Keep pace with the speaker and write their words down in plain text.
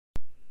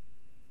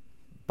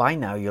By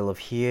now you'll have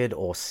heard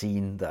or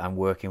seen that I'm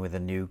working with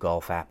a new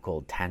golf app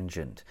called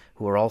Tangent,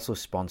 who are also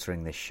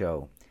sponsoring this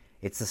show.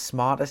 It's the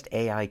smartest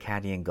AI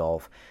caddy in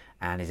golf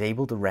and is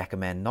able to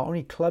recommend not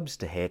only clubs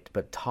to hit,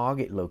 but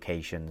target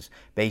locations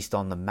based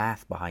on the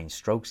math behind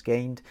strokes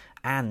gained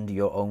and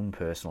your own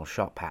personal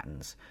shot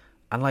patterns.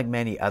 Unlike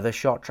many other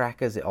shot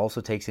trackers, it also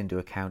takes into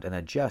account and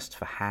adjusts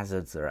for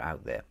hazards that are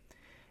out there.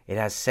 It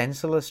has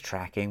sensorless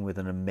tracking with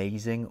an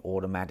amazing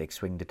automatic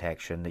swing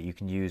detection that you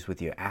can use with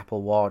your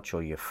Apple Watch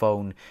or your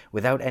phone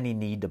without any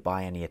need to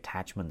buy any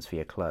attachments for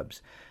your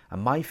clubs.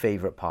 And my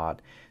favorite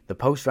part, the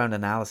post-round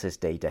analysis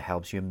data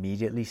helps you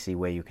immediately see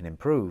where you can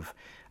improve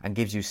and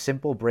gives you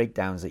simple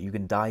breakdowns that you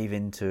can dive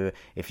into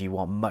if you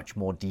want much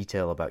more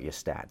detail about your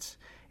stats.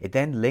 It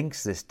then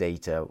links this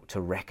data to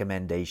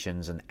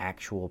recommendations and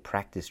actual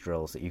practice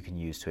drills that you can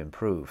use to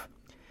improve.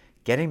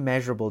 Getting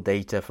measurable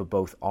data for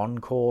both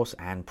on-course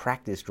and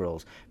practice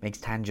drills makes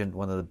Tangent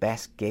one of the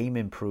best game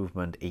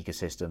improvement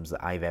ecosystems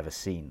that I've ever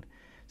seen.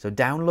 So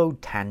download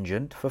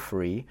Tangent for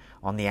free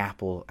on the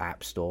Apple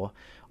App Store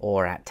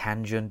or at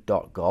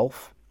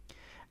tangent.golf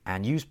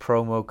and use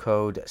promo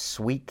code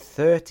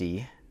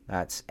SWEET30,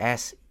 that's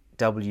SWEET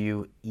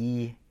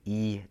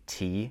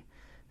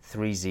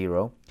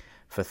 30,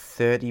 for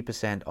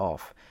 30%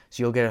 off.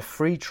 So you'll get a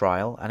free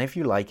trial, and if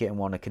you like it and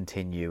want to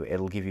continue,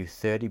 it'll give you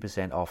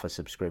 30% off a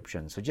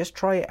subscription. So just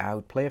try it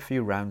out, play a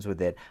few rounds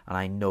with it, and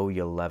I know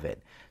you'll love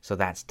it. So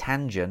that's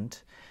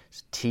Tangent,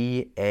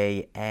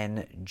 TANGENT,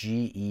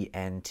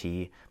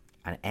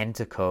 and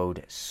enter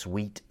code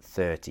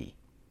SWEET30.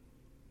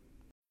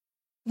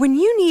 When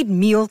you need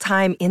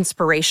mealtime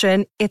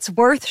inspiration, it's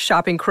worth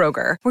shopping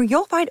Kroger, where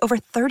you'll find over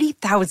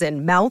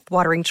 30,000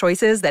 mouth-watering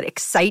choices that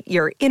excite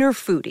your inner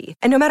foodie.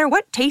 And no matter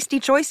what tasty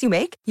choice you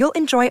make, you'll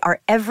enjoy our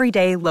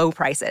everyday low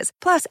prices,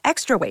 plus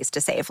extra ways to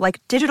save,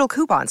 like digital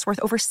coupons worth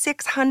over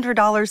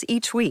 $600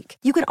 each week.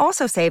 You can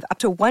also save up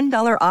to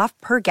 $1 off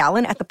per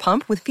gallon at the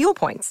pump with fuel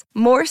points.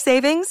 More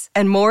savings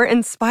and more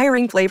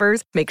inspiring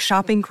flavors make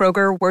shopping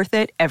Kroger worth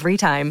it every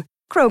time.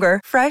 Kroger,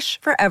 fresh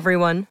for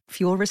everyone.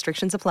 Fuel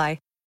restrictions apply.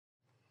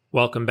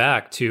 Welcome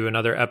back to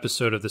another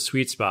episode of The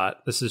Sweet Spot.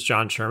 This is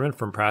John Sherman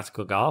from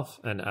Practical Golf,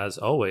 and as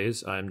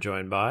always, I'm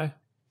joined by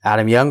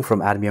Adam Young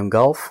from Adam Young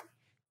Golf.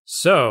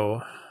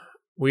 So,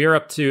 we are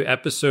up to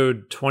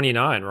episode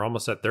 29. We're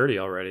almost at 30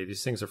 already.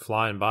 These things are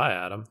flying by,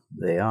 Adam.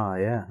 They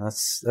are, yeah.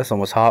 That's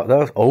almost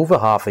over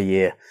half a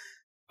year.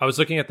 I was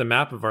looking at the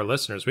map of our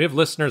listeners. We have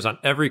listeners on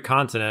every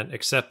continent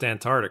except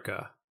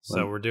Antarctica.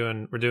 So we're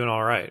doing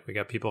all right. We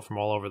got people from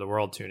all over the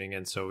world tuning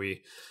in, so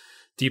we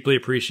deeply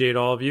appreciate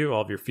all of you,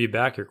 all of your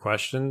feedback, your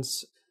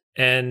questions.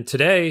 And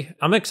today,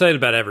 I'm excited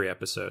about every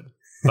episode.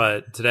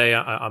 But today,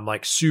 I'm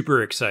like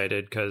super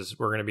excited because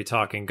we're going to be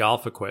talking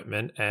golf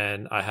equipment.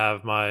 And I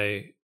have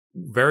my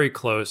very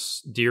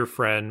close, dear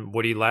friend,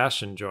 Woody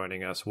Lashen,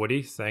 joining us.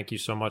 Woody, thank you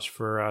so much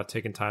for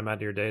taking time out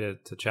of your day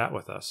to chat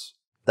with us.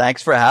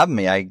 Thanks for having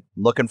me. I'm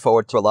looking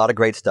forward to a lot of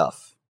great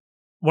stuff.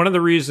 One of the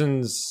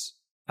reasons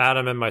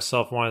Adam and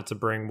myself wanted to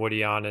bring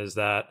Woody on is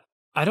that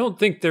I don't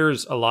think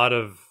there's a lot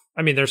of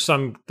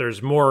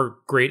there's more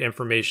great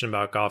information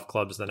about golf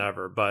clubs than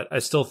ever, but I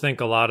still think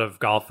a lot of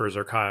golfers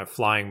are kind of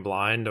flying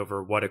blind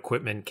over what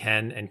equipment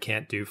can and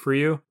can't do for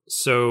you.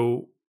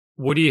 So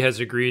Woody has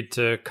agreed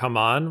to come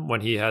on when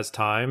he has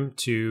time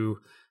to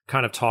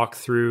kind of talk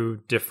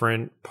through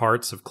different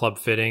parts of club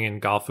fitting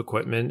and golf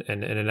equipment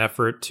and in an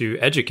effort to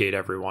educate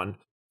everyone.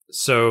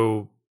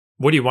 So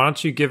Woody, why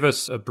don't you give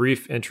us a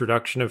brief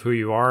introduction of who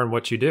you are and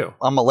what you do?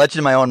 I'm a legend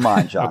in my own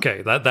mind, John.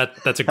 Okay,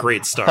 that's a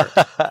great start.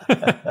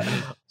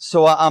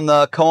 So I'm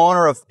the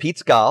co-owner of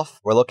Pete's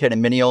Golf. We're located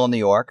in Mineola, New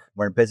York.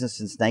 We're in business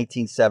since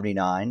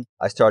 1979.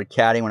 I started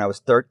caddying when I was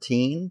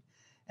 13,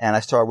 and I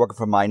started working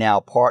for my now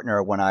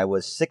partner when I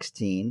was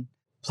 16.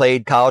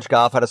 Played college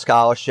golf, had a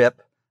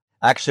scholarship.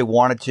 I actually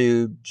wanted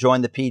to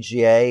join the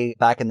PGA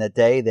back in the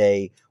day.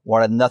 They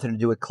wanted nothing to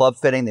do with club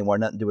fitting. They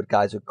wanted nothing to do with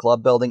guys with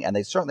club building. And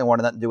they certainly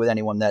wanted nothing to do with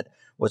anyone that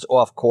was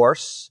off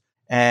course.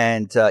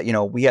 And,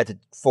 we had to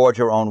forge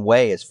our own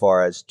way as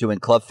far as doing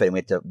club fitting. We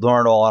had to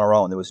learn it all on our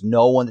own. There was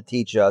no one to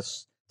teach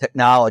us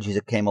technologies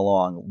that came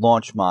along,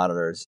 launch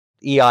monitors,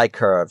 EI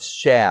curves,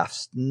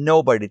 shafts,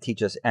 nobody to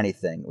teach us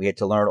anything. We had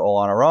to learn it all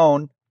on our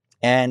own.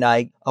 And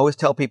I always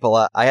tell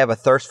people I have a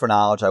thirst for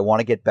knowledge. I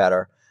want to get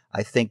better.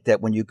 I think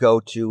that when you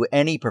go to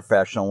any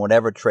professional,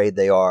 whatever trade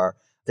they are,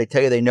 they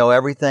tell you they know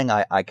everything,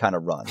 I kind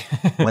of run.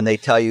 When they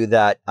tell you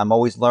that I'm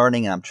always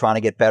learning and I'm trying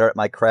to get better at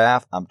my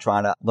craft, I'm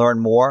trying to learn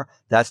more,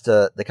 that's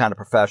the kind of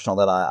professional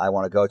that I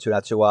want to go to.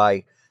 That's who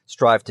I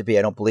strive to be.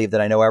 I don't believe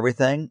that I know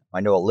everything.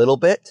 I know a little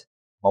bit.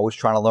 I'm always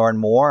trying to learn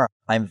more.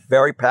 I'm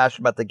very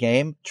passionate about the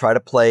game. Try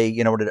to play,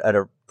 at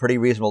a pretty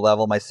reasonable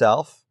level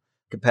myself,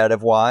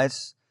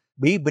 competitive-wise.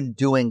 We've been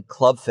doing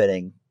club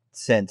fitting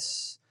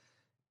since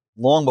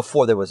long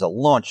before there was a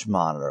launch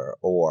monitor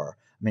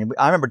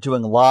I remember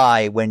doing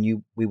live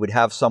when we would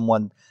have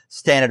someone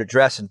stand at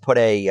address and put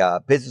a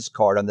business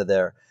card under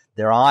their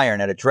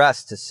iron at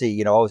address to see,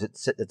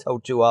 is it the toe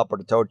two up or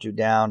the toe two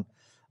down?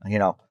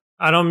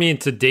 I don't mean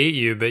to date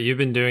you, but you've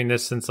been doing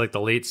this since like the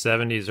late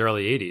 70s,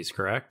 early 80s,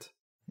 correct?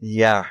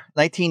 Yeah,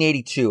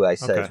 1982, I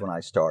say, Okay. is when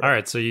I started. All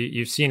right, so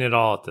you've seen it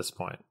all at this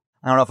point.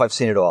 I don't know if I've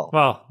seen it all.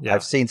 Well, yeah.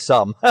 I've seen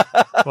some.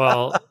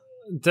 Well,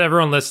 to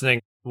everyone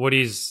listening,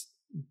 Woody's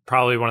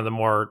probably one of the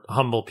more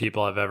humble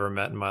people I've ever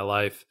met in my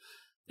life.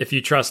 If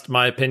you trust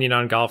my opinion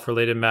on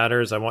golf-related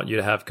matters, I want you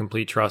to have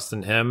complete trust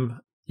in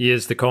him. He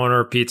is the co-owner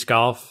of Pete's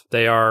Golf.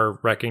 They are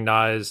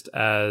recognized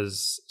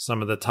as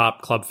some of the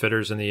top club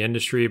fitters in the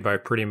industry by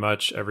pretty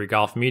much every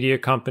golf media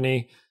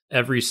company.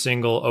 Every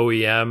single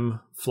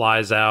OEM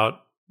flies out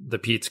the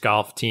Pete's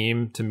Golf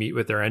team to meet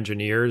with their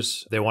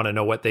engineers. They want to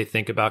know what they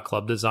think about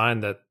club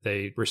design, that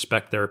they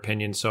respect their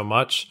opinion so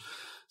much.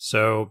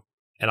 So,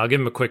 and I'll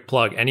give them a quick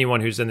plug. Anyone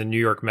who's in the New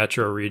York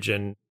metro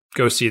region,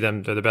 go see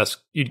them. They're the best.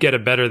 You'd get a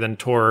better than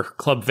tour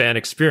club fan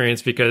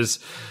experience because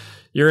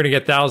you're going to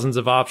get thousands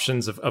of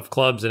options of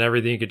clubs and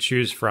everything you could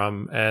choose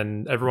from.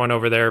 And everyone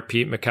over there,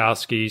 Pete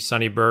Mikowski,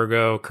 Sonny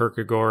Burgo,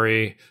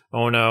 Kierkegaard,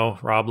 Ono,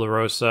 Rob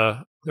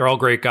LaRosa, they're all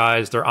great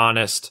guys. They're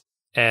honest.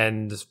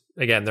 And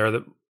again,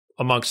 they're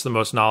amongst the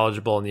most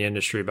knowledgeable in the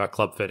industry about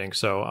club fitting.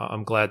 So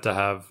I'm glad to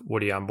have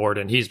Woody on board.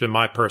 And he's been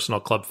my personal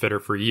club fitter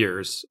for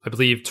years. I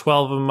believe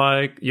 12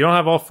 of you don't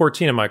have all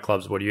 14 of my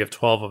clubs, Woody. You have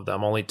 12 of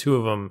them. Only 2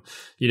 of them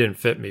you didn't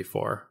fit me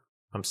for.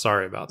 I'm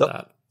sorry about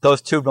that.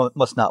 Those 2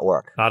 must not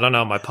work. I don't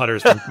know. My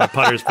putter's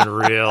been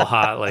real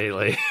hot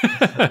lately.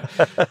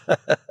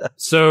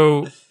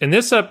 So in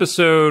this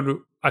episode,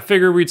 I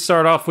figured we'd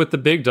start off with the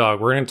big dog.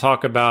 We're going to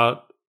talk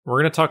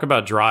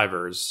about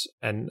drivers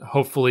and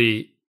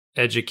hopefully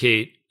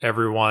educate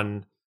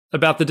everyone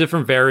about the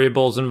different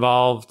variables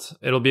involved.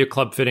 It'll be a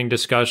club fitting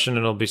discussion.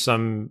 It'll be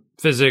some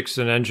physics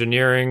and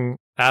engineering.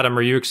 Adam,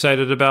 are you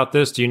excited about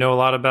this? Do you know a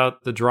lot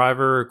about the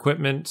driver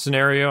equipment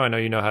scenario? I know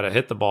you know how to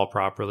hit the ball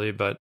properly,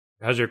 but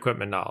how's your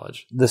equipment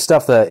knowledge? The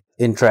stuff that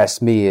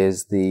interests me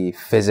is the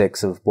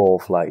physics of ball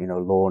flight,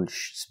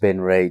 launch, spin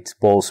rate,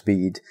 ball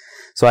speed.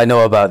 So I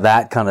know about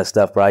that kind of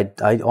stuff,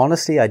 but I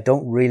honestly, I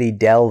don't really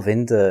delve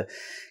into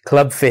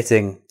club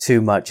fitting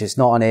too much. It's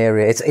not an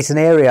area. It's an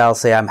area I'll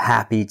say I'm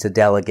happy to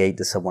delegate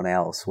to someone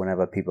else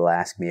whenever people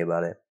ask me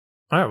about it.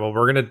 All right. Well,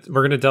 we're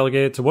gonna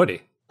delegate it to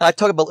Woody. I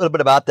talk a little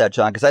bit about that,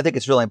 John, because I think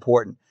it's really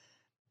important.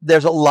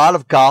 There's a lot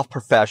of golf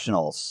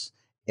professionals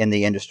in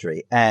the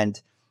industry,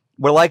 and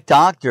we're like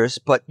doctors,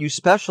 but you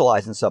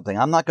specialize in something.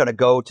 I'm not going to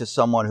go to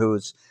someone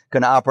who's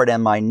going to operate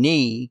on my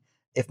knee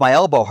if my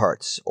elbow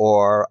hurts,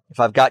 or if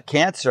I've got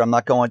cancer. I'm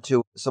not going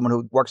to someone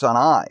who works on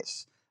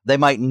eyes. They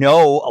might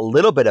know a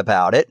little bit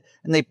about it,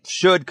 and they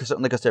should,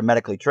 certainly because they're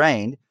medically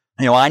trained.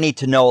 I need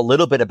to know a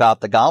little bit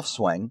about the golf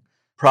swing,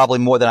 probably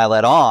more than I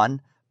let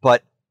on,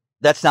 but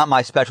that's not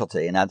my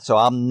specialty. And so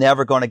I'm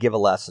never going to give a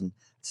lesson.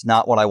 It's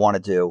not what I want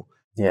to do.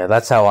 Yeah,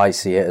 that's how I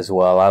see it as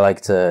well. I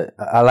like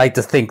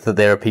to think that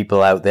there are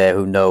people out there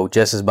who know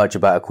just as much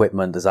about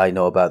equipment as I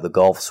know about the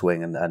golf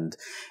swing and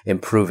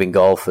improving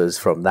golfers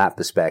from that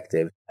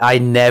perspective. I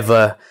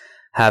never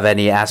have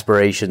any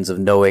aspirations of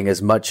knowing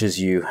as much as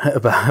you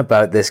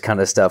about this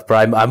kind of stuff,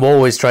 but I'm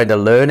always trying to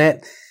learn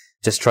it,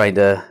 just trying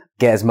to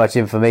get as much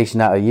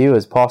information out of you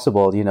as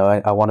possible.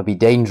 I want to be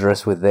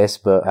dangerous with this,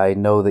 but I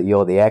know that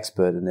you're the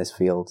expert in this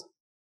field.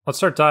 Let's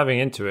start diving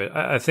into it.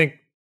 I think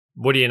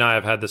Woody and I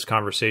have had this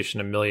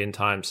conversation a million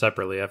times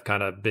separately. I've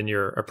kind of been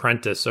your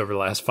apprentice over the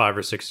last 5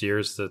 or 6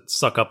 years to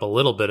suck up a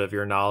little bit of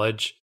your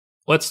knowledge.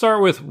 Let's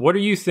start with, what do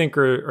you think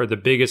are the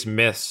biggest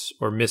myths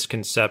or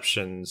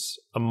misconceptions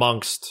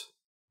amongst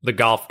the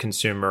golf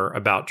consumer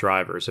about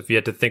drivers? If you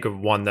had to think of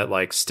one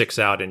that sticks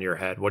out in your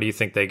head, what do you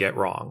think they get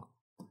wrong?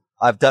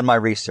 I've done my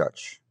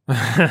research.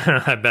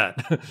 I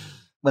bet.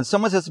 When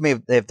someone says to me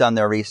they've done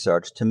their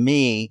research, to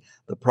me,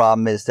 the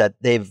problem is that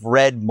they've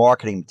read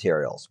marketing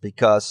materials,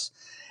 because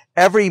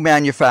every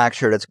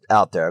manufacturer that's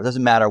out there, it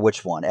doesn't matter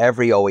which one,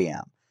 every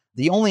OEM,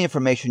 the only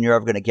information you're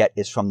ever going to get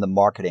is from the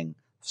marketing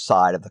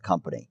side of the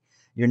company.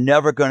 You're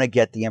never going to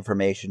get the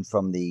information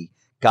from the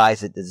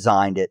guys that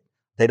designed it.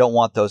 They don't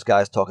want those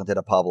guys talking to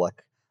the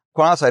public.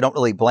 Quite honestly, I don't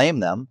really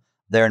blame them.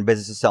 They're in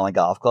business of selling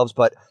golf clubs,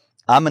 but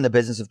I'm in the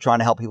business of trying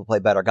to help people play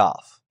better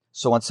golf.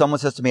 So when someone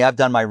says to me, I've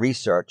done my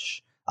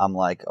research, I'm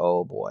like,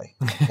 oh boy.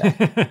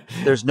 Okay.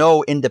 There's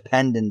no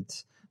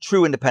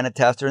true independent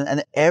tester,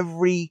 and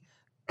every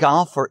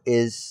golfer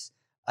is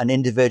an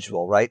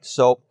individual, right?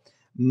 So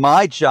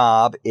my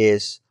job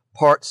is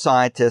part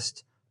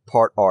scientist,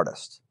 part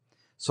artist.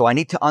 So I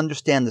need to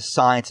understand the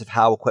science of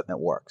how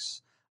equipment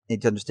works. I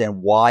need to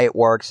understand why it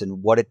works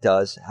and what it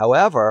does.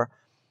 However,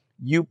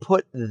 you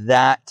put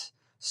that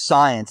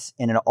science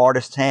in an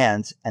artist's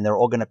hands and they're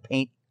all going to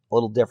paint a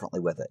little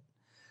differently with it.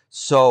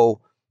 So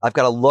I've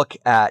got to look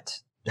at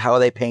how are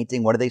they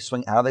painting, what are they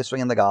swing, how are they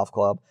swinging the golf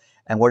club,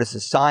 and what does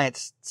the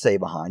science say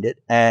behind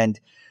it. And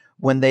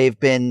when they've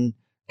been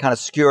kind of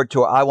skewed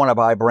to, I want to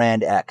buy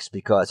brand X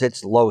because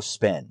it's low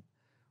spin.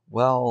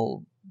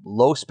 Well,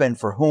 low spin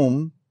for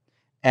whom?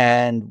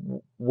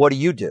 And what do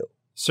you do?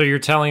 So you're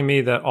telling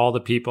me that all the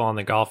people on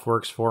the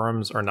GolfWorks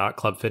forums are not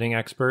club fitting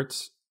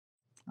experts?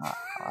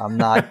 I'm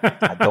not.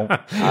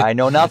 I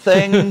know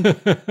nothing.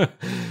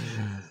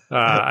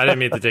 I didn't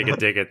mean to take a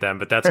dig at them,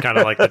 but that's kind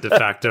of like the de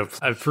facto.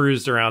 I've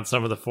cruised around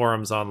some of the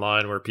forums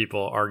online where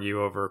people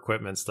argue over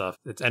equipment stuff.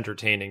 It's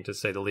entertaining to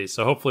say the least.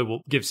 So hopefully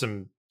we'll give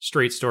some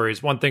straight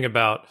stories. One thing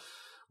about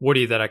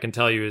Woody that I can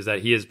tell you is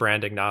that he is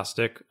brand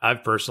agnostic.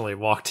 I've personally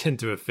walked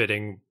into a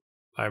fitting.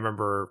 I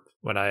remember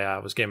when I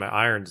was getting my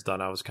irons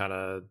done, I was kind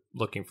of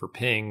looking for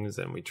pings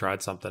and we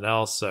tried something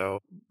else. So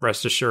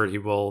rest assured, he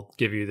will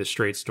give you the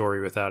straight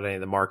story without any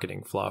of the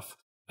marketing fluff.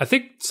 I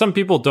think some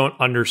people don't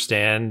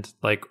understand,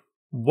 like,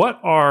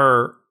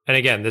 and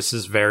again, this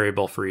is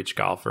variable for each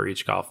golfer.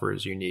 Each golfer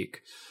is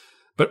unique.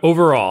 But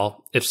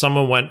overall, if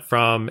someone went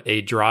from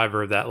a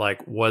driver that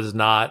like was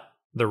not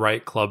the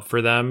right club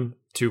for them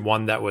to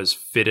one that was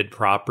fitted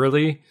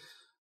properly,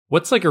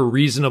 what's like a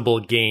reasonable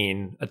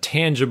gain, a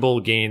tangible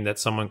gain that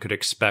someone could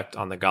expect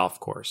on the golf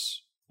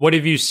course? What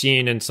have you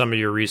seen in some of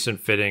your recent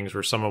fittings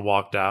where someone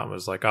walked out and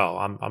was like, "Oh,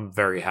 I'm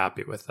very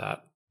happy with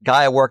that"?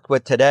 Guy I worked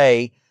with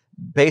today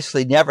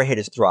basically never hit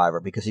his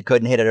driver because he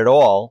couldn't hit it at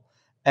all.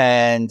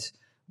 And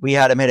we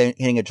had him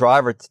hitting a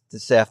driver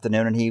this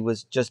afternoon, and he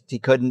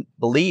couldn't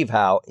believe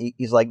how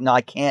he's like, "No,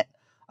 I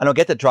don't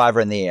get the driver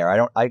in the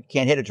air. I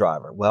can't hit a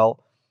driver."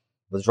 Well,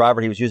 the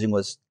driver he was using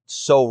was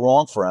so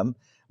wrong for him.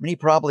 I mean, he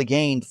probably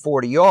gained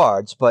 40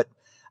 yards, but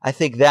I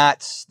think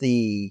that's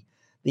the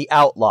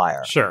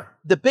outlier. Sure.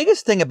 The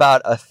biggest thing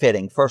about a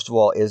fitting, first of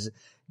all, is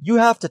you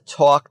have to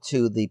talk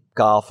to the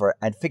golfer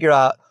and figure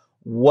out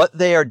what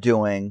they are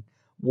doing,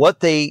 what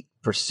they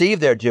perceive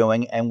they're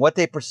doing, and what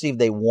they perceive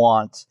they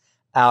want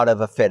out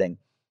of a fitting.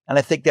 And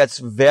I think that's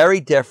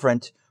very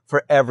different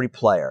for every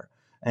player.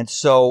 And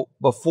so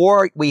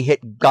before we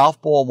hit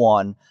golf ball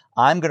one,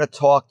 I'm going to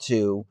talk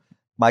to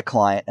my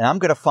client and I'm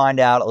going to find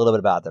out a little bit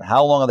about them.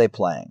 How long are they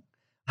playing?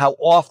 How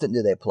often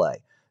do they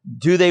play?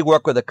 Do they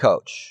work with a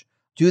coach?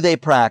 Do they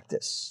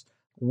practice?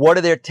 What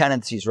are their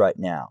tendencies right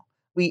now?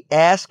 We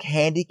ask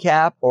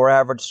handicap or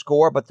average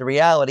score, but the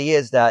reality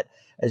is that,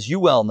 as you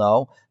well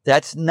know,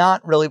 that's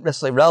not really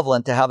necessarily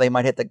relevant to how they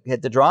might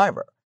hit the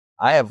driver.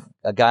 I have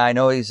a guy I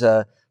know, he's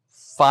a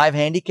 5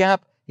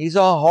 handicap. He's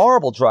a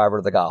horrible driver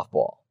to the golf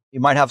ball. You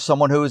might have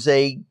someone who's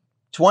a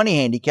 20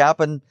 handicap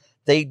and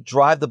they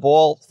drive the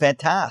ball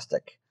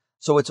fantastic.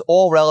 So it's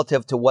all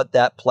relative to what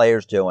that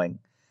player's doing,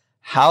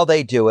 how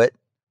they do it,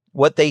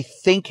 what they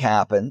think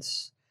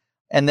happens.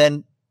 And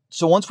then,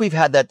 so once we've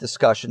had that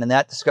discussion, and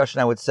that discussion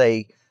I would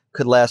say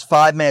could last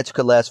 5 minutes,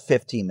 could last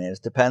 15 minutes,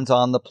 depends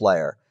on the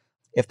player.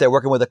 If they're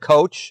working with a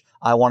coach,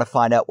 I want to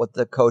find out what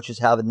the coach is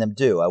having them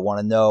do. I want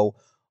to know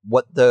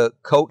what the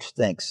coach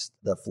thinks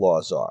the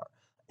flaws are.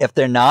 If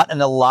they're not,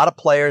 and a lot of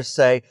players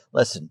say,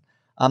 "Listen,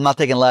 I'm not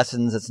taking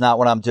lessons. It's not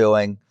what I'm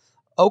doing."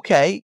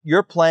 Okay,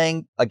 you're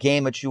playing a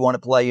game that you want to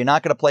play. You're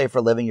not going to play it for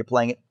a living. You're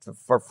playing it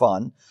for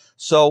fun.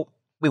 So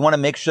we want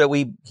to make sure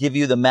we give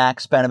you the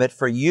max benefit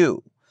for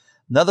you.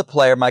 Another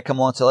player might come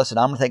along and say, "Listen,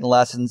 I'm taking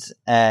lessons,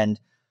 and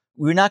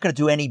we're not going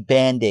to do any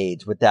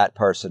Band-Aids with that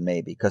person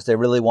maybe because they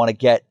really want to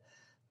get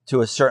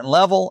to a certain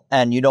level,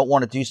 and you don't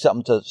want to do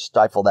something to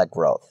stifle that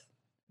growth."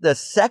 The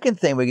second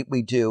thing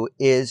we do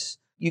is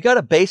you got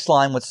to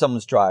baseline what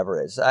someone's driver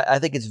is. I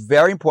think it's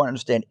very important to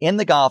understand in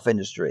the golf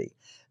industry,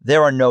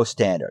 there are no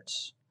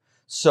standards.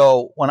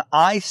 So when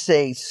I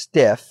say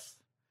stiff,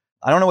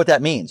 I don't know what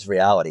that means,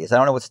 reality is. I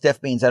don't know what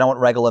stiff means. I don't know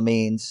what regular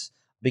means,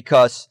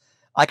 because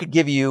I could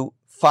give you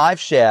 5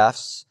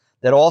 shafts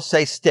that all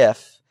say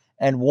stiff,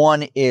 and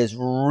one is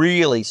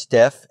really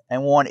stiff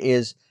and one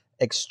is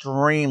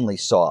extremely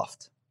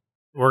soft.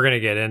 We're going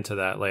to get into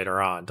that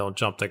later on. Don't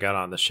jump the gun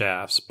on the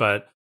shafts.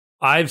 But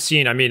I've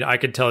seen, I mean, I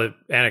could tell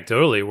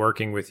anecdotally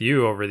working with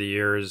you over the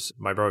years,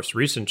 my most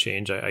recent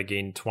change, I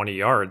gained 20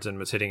 yards and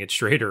was hitting it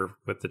straighter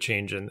with the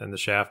change in the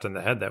shaft and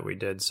the head that we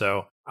did.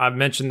 So I've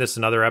mentioned this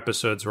in other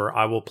episodes where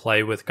I will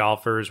play with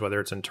golfers,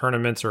 whether it's in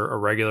tournaments or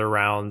regular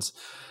rounds.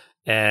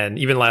 And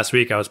even last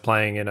week I was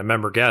playing in a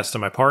member guest,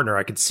 and my partner,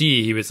 I could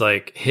see he was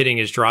like hitting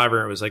his driver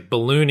and it was like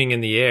ballooning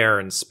in the air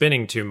and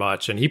spinning too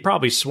much. And he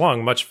probably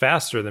swung much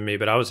faster than me,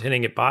 but I was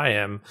hitting it by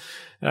him.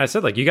 And I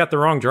said, like, you got the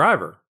wrong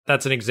driver.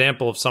 That's an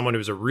example of someone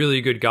who's a really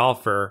good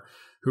golfer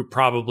who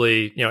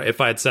probably, you know, if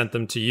I had sent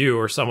them to you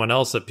or someone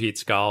else at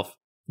Pete's Golf,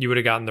 you would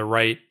have gotten the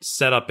right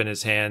setup in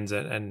his hands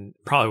and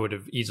probably would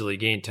have easily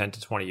gained 10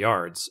 to 20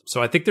 yards.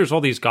 So I think there's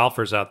all these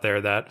golfers out there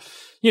that,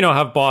 you know,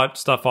 have bought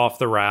stuff off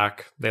the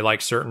rack. They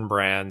like certain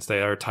brands.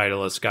 They are a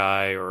Titleist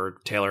guy or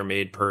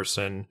TaylorMade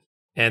person,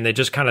 and they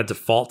just kind of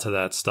default to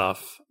that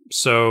stuff.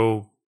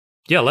 So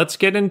yeah, let's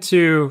get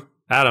into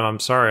Adam. I'm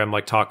sorry, I'm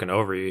like talking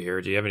over you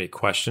here. Do you have any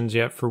questions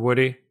yet for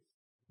Woody?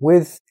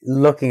 With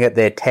looking at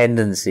their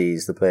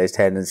tendencies, the players'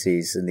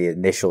 tendencies in the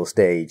initial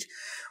stage,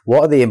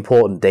 what are the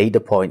important data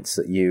points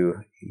that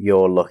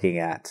you're looking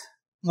at?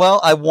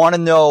 Well, I want to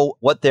know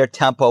what their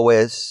tempo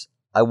is.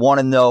 I want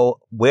to know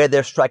where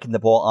they're striking the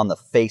ball on the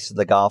face of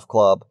the golf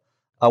club.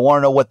 I want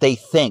to know what they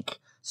think.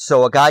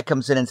 So a guy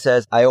comes in and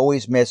says, "I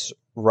always miss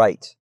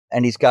right."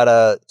 And he's got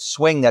a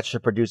swing that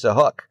should produce a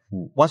hook.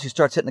 Once he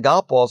starts hitting the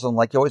golf balls, I'm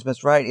like, "You always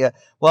miss right?" "Yeah."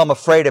 "Well, I'm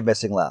afraid of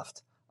missing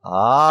left."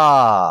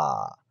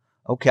 "Ah,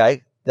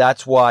 okay.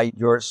 That's why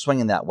you're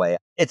swinging that way."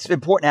 it's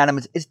important, Adam.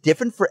 It's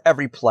different for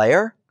every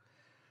player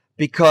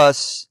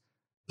because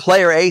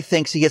player A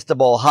thinks he hits the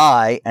ball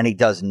high and he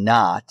does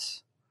not.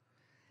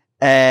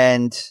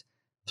 And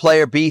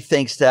player B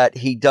thinks that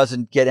he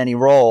doesn't get any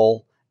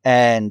roll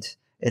and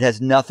it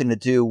has nothing to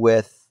do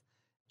with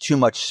too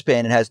much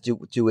spin. It has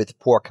to do with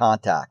poor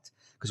contact.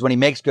 Because when he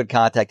makes good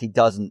contact, he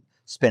doesn't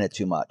spin it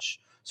too much.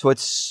 So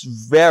it's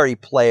very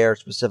player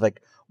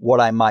specific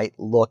what I might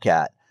look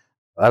at.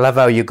 I love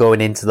how you're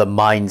going into the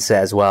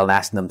mindset as well and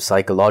asking them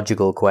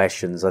psychological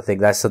questions. I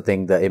think that's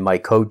something that in my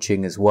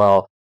coaching as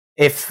well.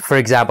 If, for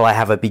example, I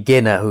have a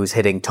beginner who's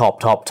hitting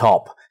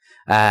top,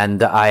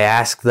 and I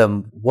ask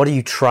them, what are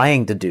you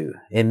trying to do?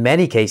 In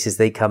many cases,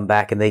 they come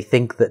back and they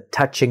think that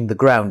touching the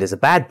ground is a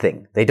bad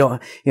thing. They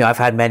don't, I've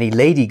had many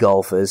lady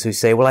golfers who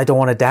say, well, I don't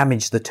want to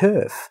damage the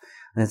turf.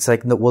 And it's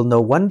like, well, no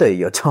wonder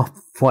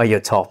why you're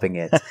topping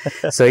it.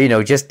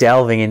 So, just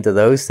delving into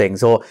those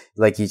things, or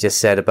like you just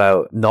said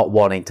about not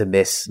wanting to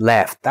miss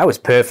left. That was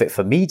perfect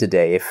for me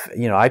today. If,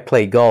 I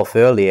played golf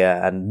earlier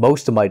and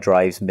most of my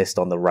drives missed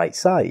on the right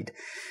side.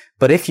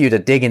 But if you'd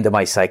have dig into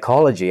my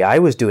psychology, I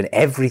was doing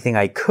everything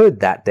I could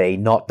that day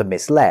not to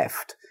miss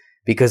left,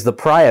 because the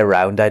prior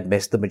round I'd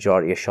missed the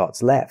majority of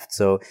shots left.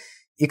 So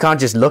you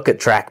can't just look at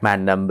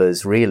TrackMan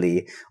numbers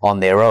really on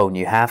their own.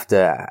 You have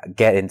to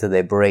get into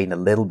their brain a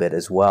little bit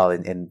as well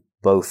in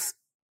both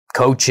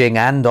coaching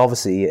and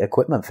obviously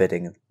equipment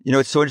fitting.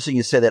 It's so interesting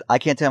you say that. I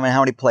can't tell you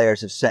how many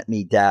players have sent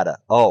me data.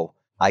 Oh,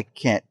 I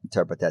can't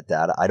interpret that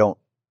data.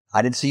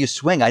 I didn't see you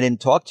swing. I didn't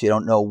talk to you. I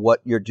don't know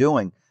what you're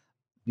doing.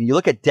 You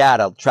look at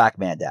data,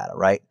 TrackMan data,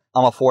 right?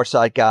 I'm a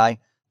foresight guy.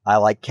 I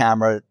like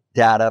camera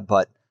data,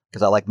 but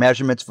because I like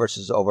measurements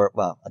versus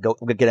we'll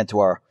get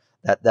into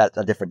that's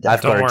a different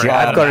data.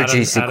 I've got a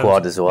GC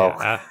quad as well.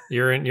 Yeah,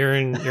 you're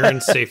in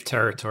safe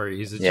territory.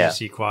 He's a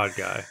GC quad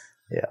guy.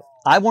 Yeah.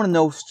 I want to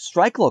know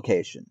strike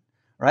location,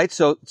 right?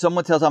 So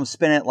someone tells I'm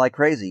spinning it like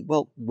crazy.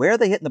 Well, where are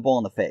they hitting the ball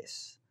in the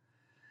face?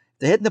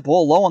 They're hitting the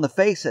ball low on the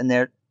face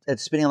and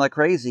it's spinning like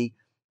crazy.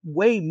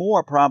 Way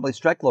more probably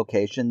strike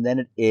location than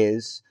it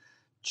is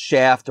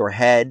shaft or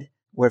head,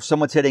 where if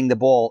someone's hitting the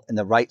ball in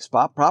the right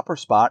spot, proper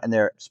spot, and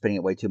they're spinning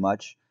it way too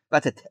much,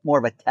 that's more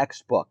of a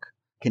textbook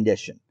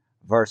condition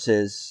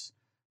versus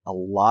a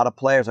lot of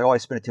players like, oh, I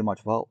spin it too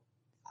much. Well,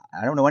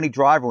 I don't know any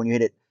driver when you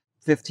hit it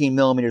 15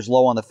 millimeters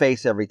low on the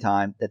face every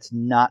time that's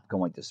not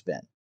going to spin.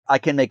 I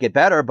can make it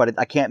better, but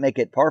I can't make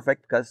it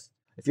perfect, because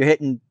if you're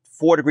hitting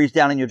 4 degrees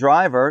down on your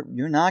driver,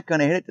 you're not going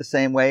to hit it the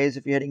same way as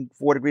if you're hitting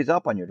 4 degrees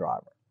up on your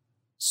driver.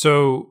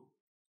 So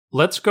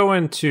let's go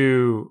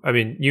into,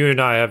 you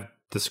and I have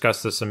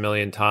discussed this a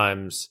million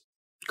times.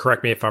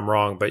 Correct me if I'm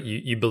wrong, but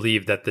you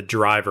believe that the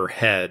driver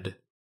head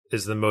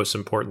is the most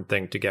important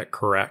thing to get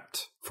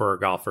correct for a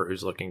golfer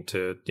who's looking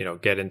to,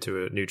 get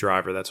into a new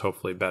driver that's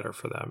hopefully better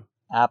for them.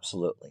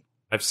 Absolutely.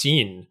 I've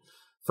seen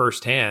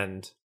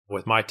firsthand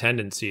with my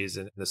tendencies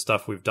and the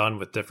stuff we've done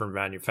with different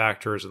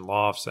manufacturers and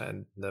lofts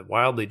and the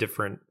wildly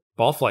different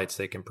ball flights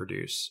they can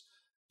produce.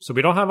 So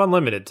we don't have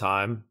unlimited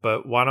time,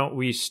 but why don't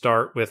we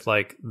start with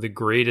like the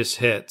greatest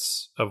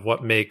hits of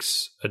what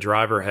makes a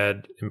driver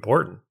head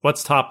important?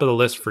 What's top of the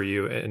list for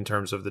you in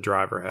terms of the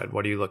driver head?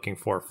 What are you looking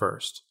for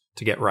first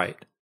to get right?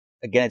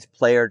 Again, it's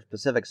player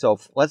specific. So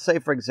let's say,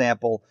 for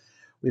example,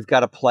 we've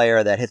got a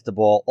player that hits the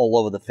ball all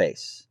over the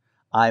face.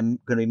 I'm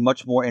going to be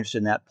much more interested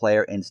in that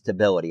player in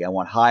stability. I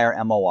want higher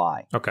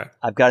MOI. Okay.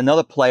 I've got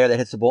another player that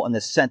hits the ball in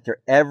the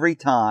center every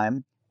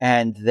time,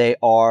 and they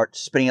are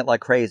spinning it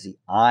like crazy.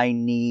 I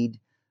need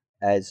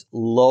as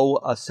low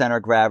a center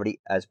of gravity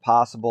as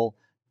possible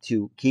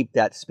to keep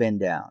that spin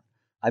down.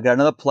 I've got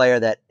another player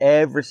that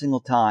every single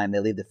time they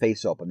leave the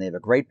face open. They have a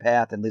great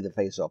path and leave the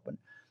face open.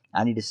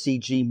 I need to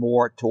CG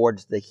more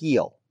towards the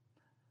heel.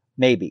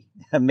 Maybe,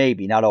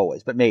 not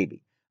always, but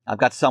maybe. I've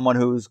got someone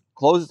who's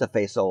closes the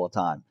face all the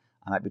time.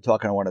 I might be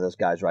talking to one of those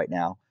guys right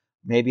now.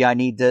 Maybe I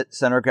need the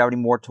center of gravity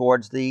more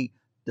towards the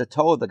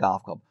toe of the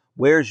golf club.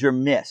 Where's your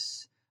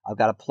miss? I've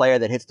got a player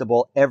that hits the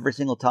ball every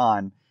single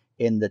time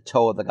in the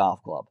toe of the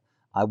golf club.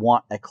 I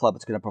want a club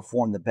that's going to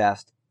perform the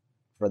best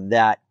for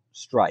that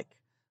strike.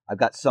 I've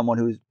got someone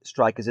whose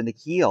strike is in the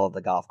heel of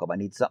the golf club. I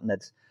need something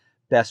that's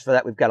best for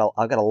that. I've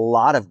got a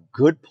lot of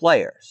good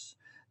players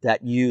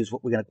that use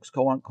what we're going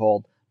to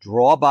call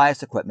draw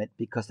bias equipment,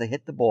 because they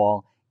hit the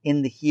ball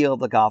in the heel of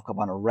the golf club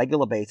on a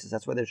regular basis.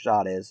 That's where their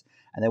shot is,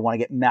 and they want to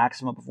get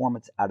maximum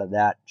performance out of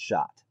that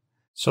shot.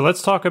 So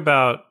let's talk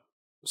about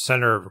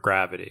center of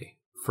gravity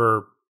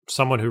for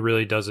someone who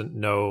really doesn't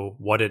know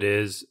what it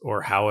is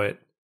or how it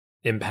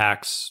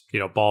impacts,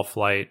 ball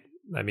flight.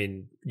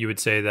 You would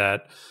say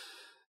that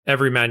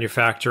every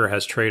manufacturer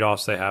has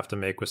trade-offs they have to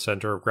make with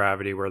center of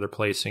gravity, where they're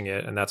placing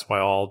it, and that's why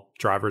all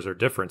drivers are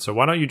different. So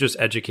why don't you just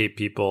educate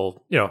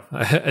people,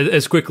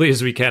 as quickly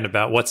as we can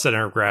about what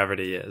center of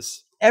gravity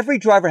is? Every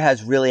driver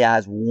has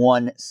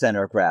one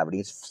center of gravity.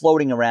 It's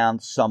floating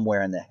around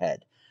somewhere in the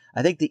head.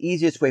 I think the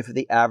easiest way for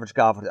the average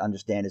golfer to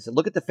understand is to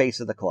look at the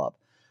face of the club.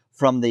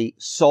 From the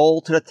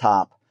sole to the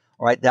top,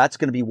 all right, that's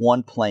going to be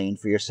one plane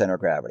for your center of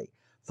gravity.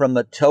 From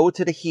the toe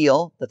to the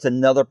heel, that's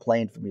another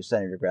plane from your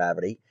center of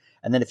gravity.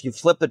 And then if you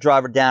flip the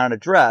driver down an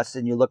address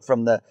and you look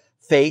from the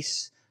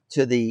face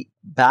to the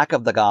back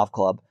of the golf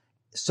club,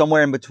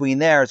 somewhere in between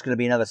there is going to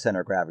be another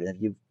center of gravity. And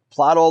if you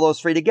plot all those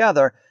three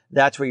together,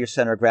 that's where your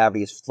center of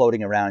gravity is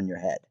floating around in your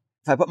head.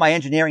 If I put my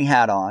engineering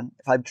hat on,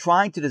 if I'm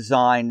trying to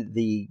design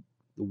the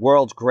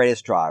world's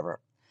greatest driver,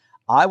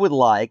 I would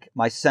like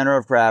my center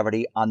of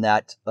gravity on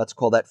that, let's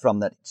call that from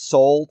the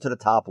sole to the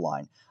top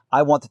line.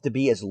 I want it to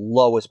be as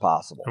low as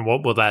possible. And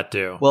what will that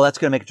do? Well, that's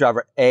going to make a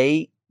driver,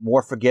 A,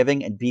 more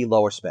forgiving, and B,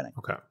 lower spinning.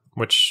 Okay.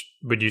 Which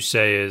would you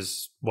say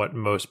is what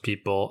most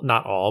people,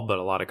 not all, but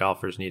a lot of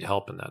golfers need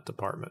help in that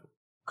department?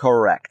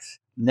 Correct.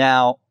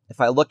 Now, if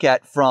I look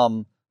at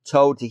from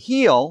toe to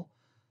heel,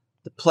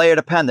 the player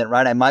dependent,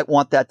 right? I might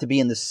want that to be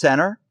in the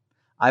center.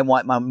 I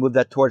might move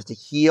that towards the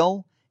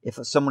heel. If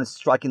someone is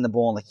striking the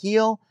ball on the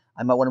heel,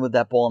 I might want to move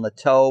that ball on the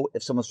toe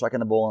if someone's striking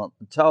the ball on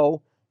the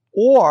toe.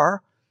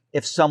 Or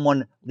if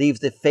someone leaves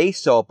the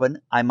face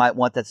open, I might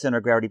want that center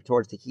of gravity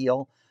towards the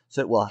heel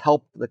so it will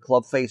help the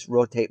club face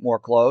rotate more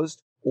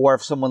closed. Or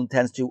if someone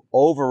tends to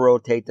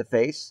over-rotate the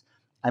face,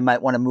 I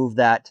might want to move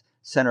that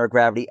center of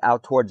gravity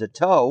out towards the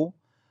toe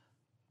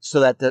so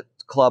that the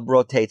club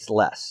rotates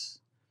less.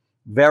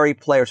 Very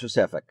player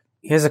specific.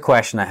 Here's a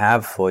question I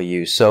have for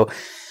you. So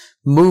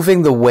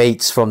moving the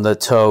weights from the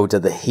toe to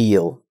the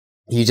heel,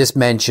 you just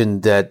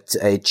mentioned that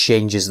it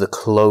changes the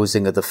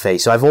closing of the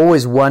face. So I've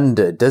always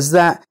wondered, does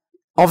that,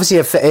 obviously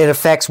it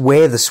affects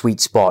where the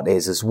sweet spot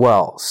is as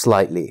well,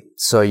 slightly.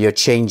 So you're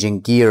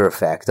changing gear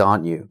effect,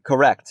 aren't you?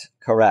 Correct.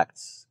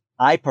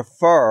 I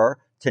prefer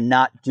to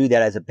not do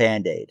that as a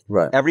Band-Aid.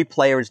 Right. Every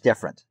player is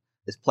different.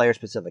 It's player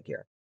specific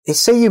here.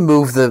 Say you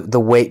move the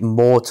weight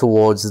more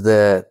towards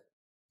the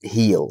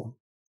heel,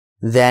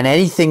 then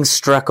anything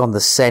struck on the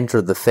center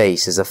of the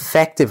face is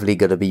effectively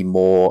going to be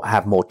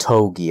have more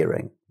toe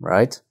gearing,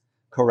 right?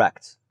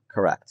 Correct.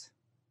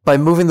 By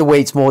moving the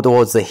weights more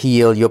towards the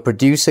heel, you're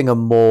producing a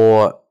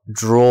more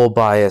draw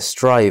bias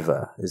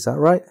driver. Is that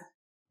right?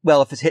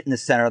 Well, if it's hitting the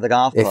center of the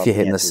golf club. If you're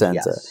hitting the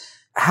center. Yes.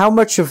 How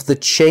much of the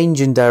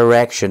change in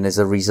direction is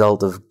a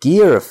result of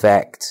gear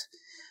effect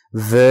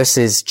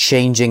versus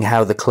changing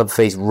how the club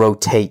face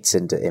rotates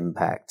into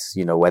impact?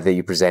 You know, whether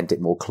you present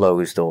it more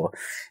closed, or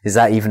is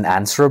that even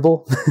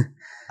answerable?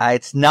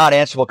 It's not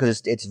answerable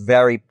because it's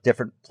very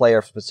different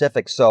player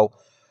specific. So,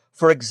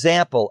 for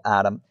example,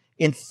 Adam,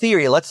 in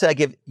theory, let's say I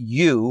give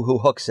you, who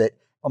hooks it,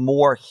 a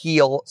more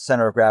heel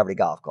center of gravity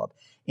golf club.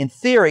 In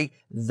theory,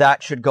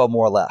 that should go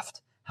more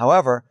left.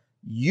 However,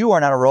 you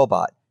are not a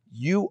robot.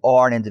 You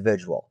are an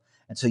individual.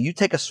 And so you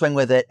take a swing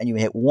with it and you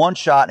hit one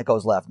shot and it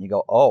goes left and you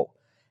go, oh,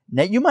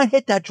 now you might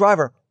hit that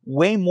driver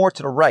way more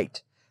to the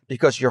right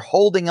because you're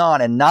holding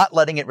on and not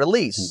letting it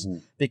release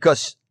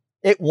because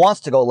it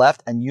wants to go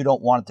left and you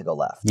don't want it to go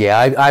left. Yeah,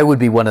 I would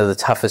be one of the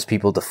toughest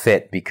people to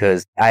fit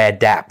because I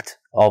adapt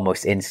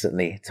almost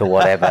instantly to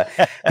whatever.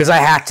 Because I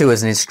had to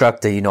as an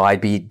instructor, you know, I'd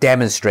be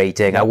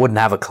demonstrating. I wouldn't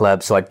have a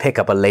club, so I'd pick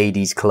up a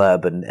ladies'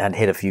 club and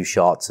hit a few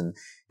shots. And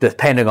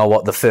depending on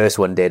what the first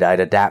one did, I'd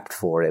adapt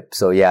for it.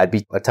 So yeah, I'd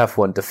be a tough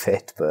one to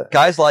fit. But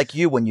guys like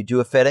you, when you do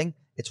a fitting,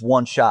 it's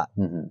one shot.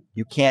 Mm-hmm.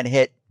 You can't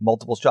hit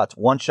multiple shots.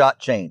 One shot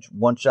change,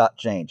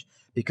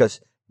 because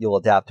you'll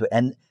adapt to it.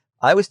 And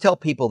I always tell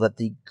people that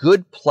the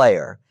good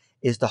player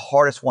is the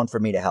hardest one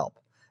for me to help.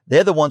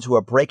 They're the ones who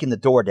are breaking the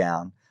door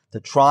down to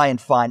try and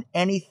find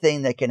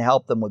anything that can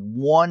help them with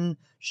one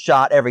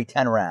shot every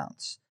 10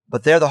 rounds.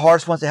 But they're the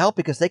hardest ones to help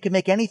because they can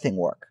make anything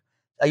work.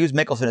 I use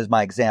Mickelson as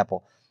my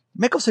example.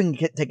 Mickelson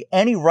can take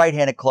any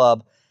right-handed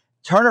club,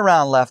 turn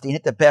around lefty, and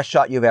hit the best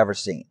shot you've ever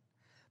seen.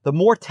 The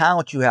more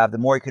talent you have, the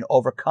more you can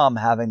overcome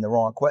having the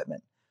wrong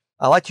equipment.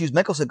 I like to use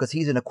Mickelson because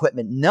he's an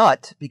equipment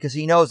nut because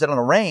he knows that on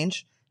the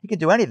range, he can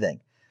do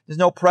anything. There's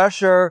no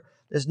pressure.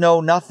 There's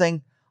no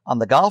nothing on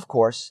the golf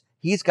course.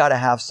 He's got to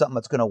have something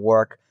that's going to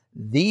work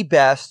the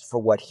best for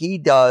what he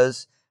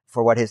does,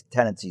 for what his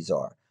tendencies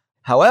are.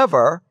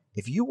 However,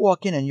 if you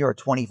walk in and you're a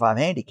 25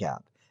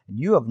 handicap and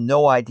you have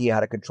no idea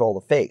how to control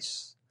the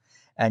face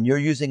and you're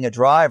using a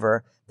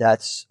driver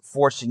that's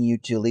forcing you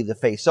to leave the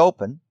face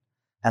open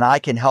and I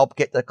can help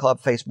get the club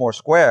face more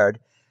squared,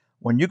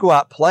 when you go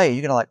out play,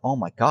 you're going to like, oh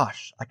my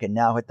gosh, I can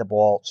now hit the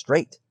ball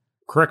straight.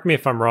 Correct me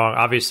if I'm wrong.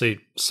 Obviously,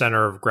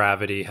 center of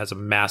gravity has a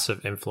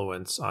massive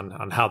influence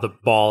on how the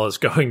ball is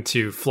going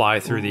to fly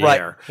through the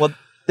air. Well,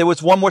 there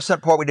was one more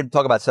part we didn't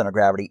talk about center of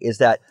gravity, is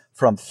that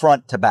from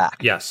front to back.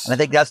 Yes. And I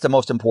think that's the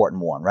most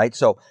important one, right?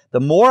 So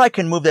the more I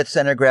can move that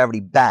center of gravity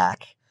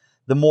back,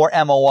 the more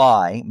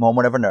MOI,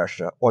 moment of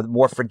inertia, or the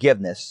more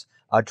forgiveness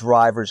a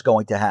driver is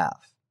going to have.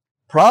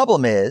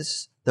 Problem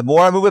is, the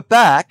more I move it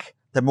back,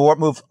 the more it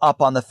moves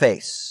up on the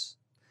face.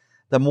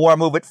 The more I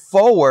move it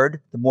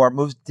forward, the more it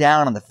moves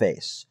down on the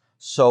face.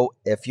 So,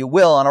 if you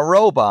will, on a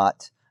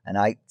robot, and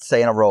I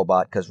say in a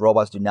robot because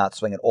robots do not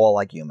swing at all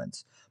like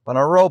humans, but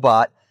on a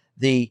robot,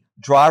 the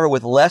driver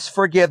with less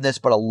forgiveness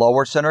but a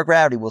lower center of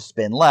gravity will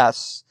spin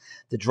less.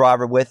 The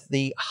driver with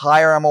the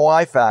higher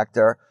MOI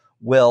factor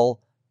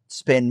will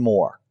spin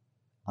more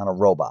on a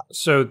robot.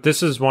 So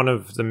this is one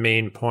of the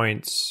main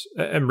points,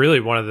 and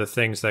really one of the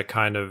things that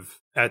kind of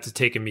it's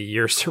taken me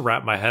years to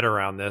wrap my head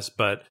around this,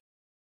 but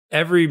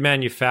every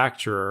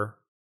manufacturer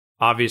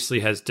obviously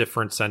has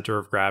different center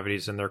of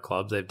gravities in their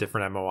clubs. They have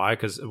different MOI,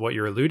 because what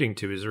you're alluding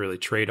to is really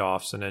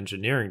trade-offs in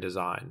engineering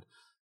design.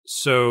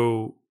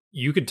 So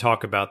you could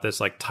talk about this,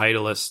 like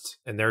Titleist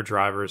and their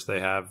drivers,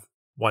 they have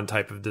one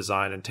type of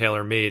design and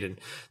tailor-made, and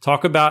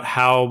talk about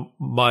how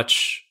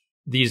much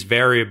these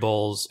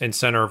variables in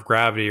center of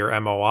gravity or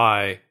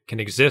MOI can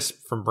exist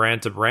from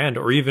brand to brand,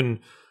 or even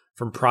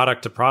from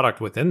product to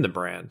product within the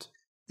brand.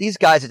 These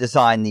guys that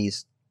design,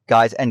 these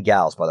guys and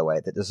gals, by the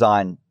way, that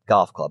design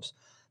golf clubs,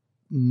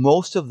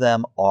 most of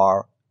them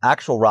are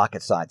actual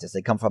rocket scientists.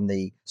 They come from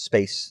the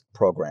space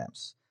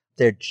programs.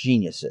 They're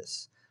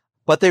geniuses.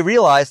 But they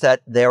realize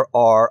that there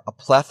are a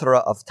plethora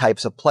of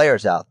types of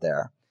players out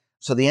there.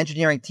 So the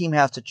engineering team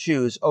has to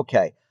choose,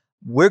 okay,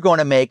 we're going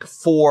to make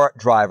 4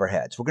 driver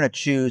heads. We're going to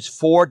choose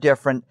 4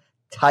 different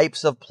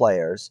types of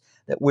players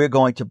that we're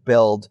going to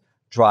build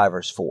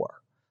drivers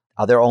for.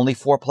 Are there only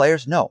 4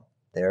 players? No,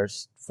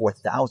 there's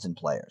 4,000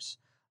 players.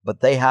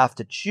 But they have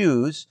to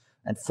choose,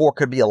 and 4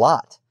 could be a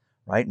lot,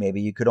 right?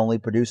 Maybe you could only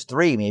produce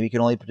 3. Maybe you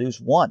can only produce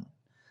 1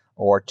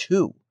 or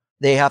 2.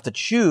 They have to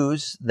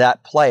choose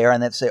that player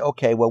and then say,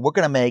 okay, well, we're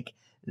going to make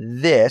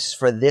this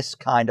for this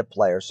kind of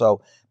player.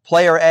 So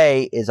player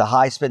A is a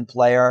high spin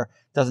player,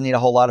 doesn't need a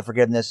whole lot of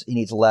forgiveness. He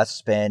needs less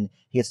spin.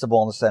 He hits the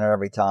ball in the center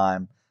every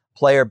time.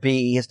 Player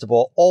B hits the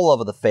ball all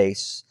over the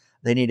face.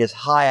 They need as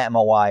high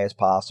MOI as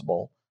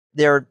possible.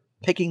 They're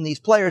picking these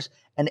players,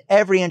 and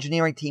every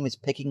engineering team is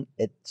picking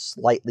it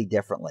slightly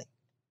differently.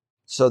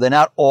 So they're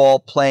not all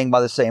playing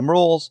by the same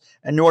rules,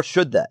 and nor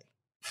should they.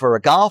 For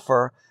a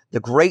golfer, the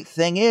great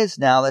thing is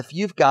now that if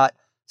you've got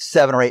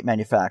 7 or 8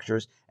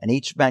 manufacturers, and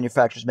each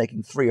manufacturer is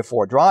making 3 or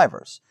 4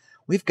 drivers,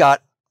 we've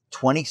got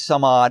 20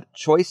 some odd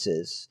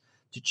choices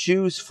to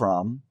choose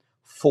from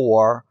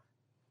for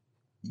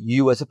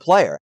you as a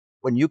player.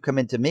 When you come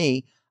into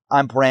me,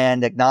 I'm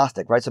brand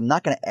agnostic, right? So I'm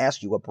not going to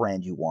ask you what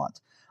brand you want.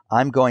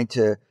 I'm going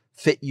to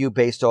fit you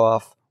based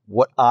off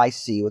what I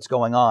see, what's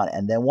going on.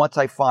 And then once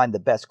I find the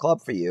best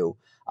club for you,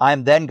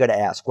 I'm then going to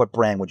ask, what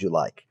brand would you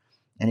like?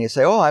 And you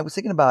say, oh, I wasn't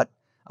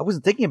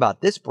thinking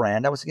about this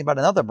brand. I was thinking about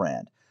another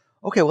brand.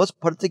 Okay, well, let's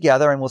put it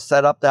together and we'll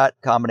set up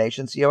that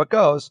combination, see how it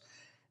goes.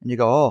 And you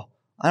go, oh,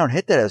 I don't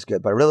hit that as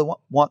good, but I really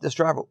want this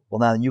driver. Well,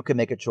 now you can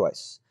make a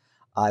choice.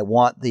 I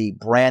want the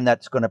brand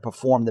that's going to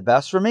perform the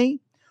best for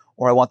me,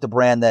 or I want the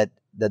brand that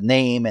the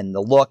name and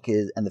the look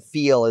is and the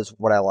feel is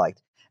what I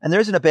liked. And there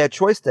isn't a bad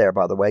choice there,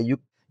 by the way. You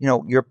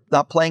know, you're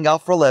not playing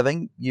golf for a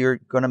living. You're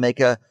going to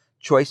make a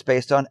choice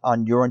based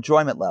on your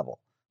enjoyment level.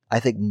 I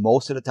think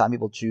most of the time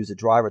people choose a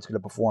driver that's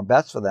going to perform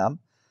best for them,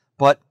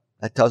 but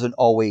that's not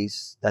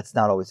always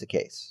the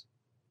case.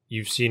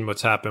 You've seen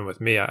what's happened with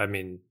me. I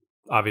mean,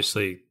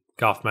 obviously,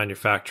 golf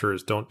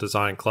manufacturers don't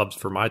design clubs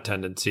for my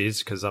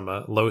tendencies because I'm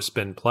a low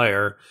spin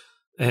player.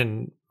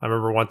 And I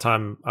remember one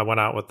time I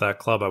went out with that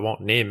club. I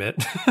won't name it,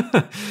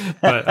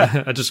 but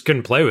I just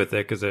couldn't play with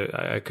it because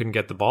I couldn't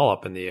get the ball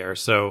up in the air.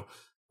 So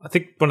I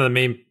think one of the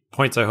main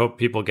points I hope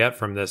people get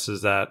from this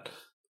is that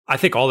I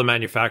think all the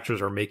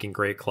manufacturers are making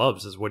great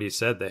clubs, is what he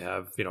said. They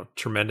have,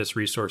 tremendous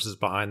resources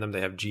behind them.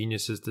 They have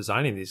geniuses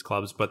designing these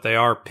clubs, but they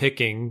are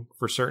picking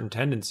for certain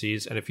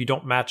tendencies. And if you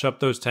don't match up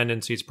those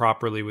tendencies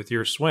properly with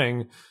your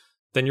swing,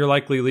 then you're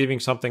likely leaving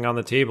something on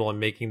the table and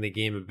making the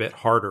game a bit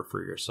harder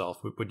for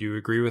yourself. Would you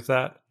agree with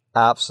that?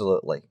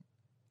 Absolutely.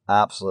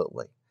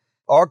 Absolutely.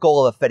 Our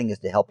goal of the fitting is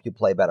to help you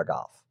play better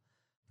golf.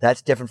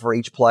 That's different for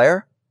each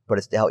player, but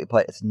it's to help you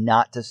play. It's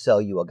not to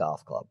sell you a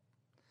golf club.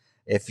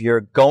 If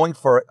you're going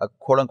for a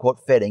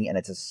quote-unquote fitting and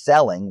it's a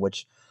selling,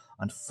 which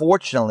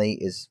unfortunately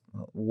is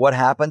what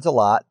happens a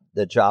lot,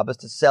 the job is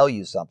to sell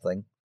you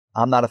something.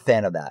 I'm not a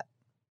fan of that.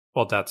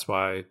 Well, that's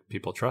why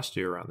people trust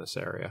you around this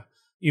area.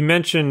 You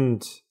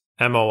mentioned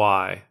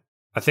MOI.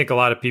 I think a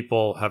lot of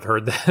people have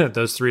heard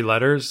those 3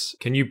 letters.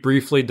 Can you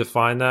briefly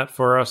define that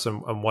for us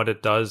and what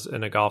it does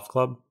in a golf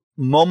club?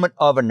 Moment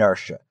of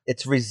inertia.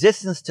 It's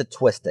resistance to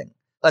twisting.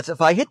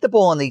 If I hit the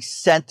ball in the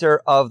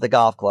center of the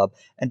golf club,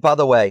 and by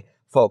the way,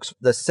 folks,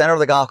 the center of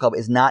the golf club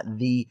is not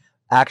the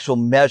actual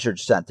measured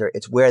center.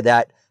 It's where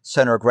that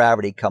center of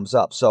gravity comes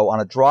up. So on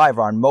a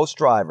driver, on most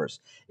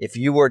drivers, if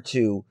you were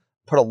to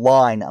put a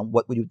line on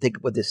what would you think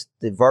with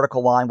the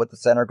vertical line, what the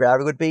center of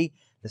gravity would be,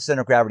 the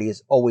center of gravity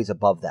is always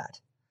above that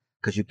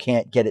because you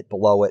can't get it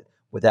below it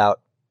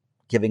without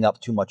giving up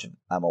too much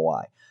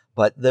MOI.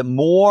 But the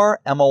more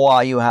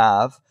MOI you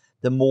have,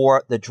 the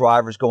more the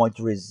driver is going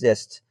to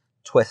resist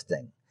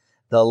twisting.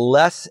 The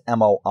less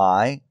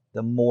MOI,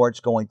 the more it's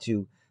going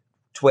to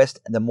twist,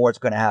 and the more it's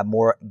going to have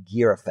more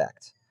gear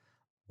effect.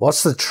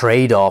 What's the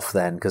trade-off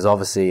then? Because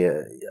obviously,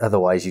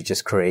 otherwise you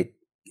just create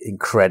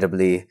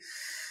incredibly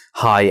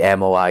high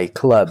MOI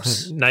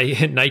clubs.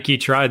 Nike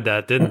tried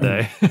that, didn't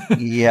they?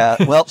 Yeah.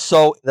 Well,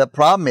 so the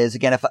problem is,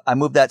 again, if I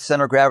move that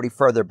center of gravity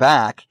further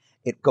back,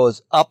 it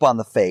goes up on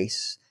the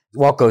face.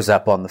 What goes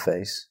up on the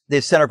face?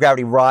 The center of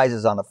gravity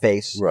rises on the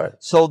face. Right.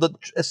 So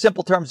in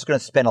simple terms, it's going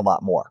to spin a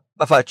lot more.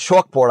 If I had a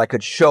chalkboard, I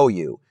could show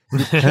you.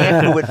 You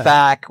can't move it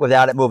back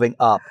without it moving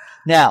up.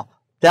 Now,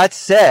 That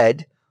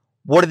said,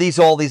 what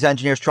are all these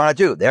engineers trying to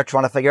do? They're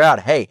trying to figure out,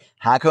 hey,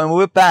 how can we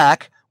move it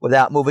back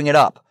without moving it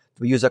up?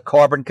 Do we use a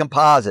carbon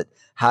composite?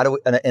 How do we,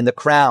 in the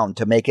crown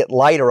to make it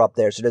lighter up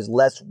there so there's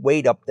less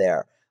weight up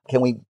there?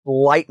 Can we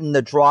lighten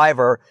the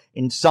driver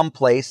in some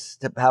place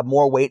to have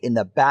more weight in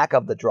the back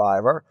of the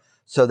driver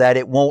so that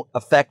it won't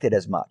affect it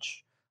as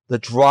much? The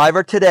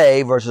driver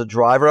today versus the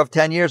driver of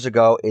 10 years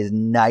ago is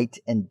night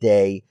and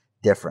day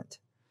different.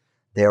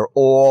 They're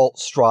all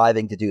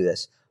striving to do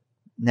this.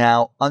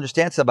 Now,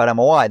 understand something about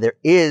MOI. There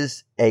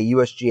is a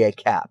USGA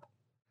cap,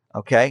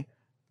 okay?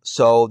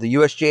 So the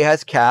USGA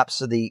has caps,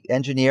 so the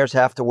engineers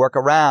have to work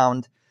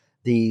around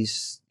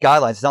these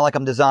guidelines. It's not like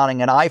I'm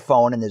designing an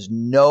iPhone and there's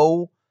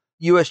no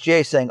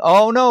USGA saying,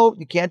 oh, no,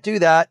 you can't do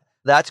that.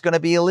 That's going to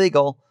be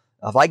illegal.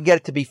 If I can get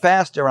it to be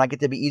faster and I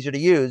get it to be easier to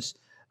use,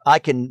 I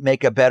can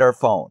make a better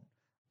phone.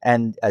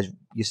 And as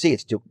you see,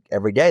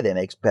 every day they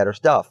make better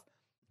stuff.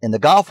 In the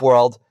golf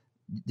world,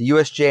 the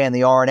USGA and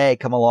the R&A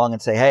come along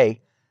and say,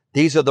 hey,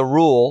 these are the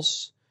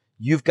rules.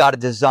 You've got to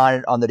design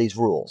it under these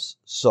rules.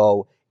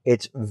 So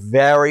it's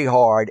very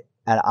hard,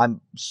 and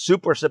I'm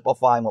super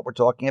simplifying what we're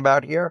talking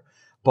about here,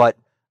 but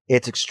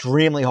it's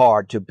extremely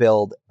hard to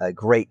build a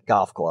great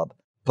golf club.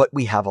 But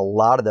we have a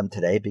lot of them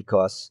today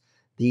because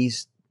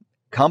these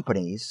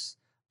companies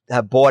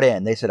have bought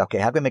in. They said, okay,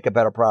 how can we make a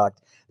better product?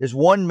 There's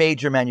one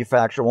major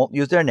manufacturer, won't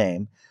use their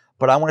name,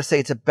 but I want to say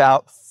it's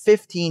about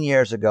 15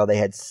 years ago, they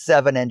had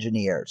 7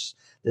 engineers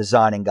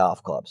designing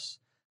golf clubs.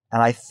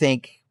 And I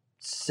think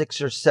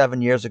 6 or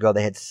 7 years ago,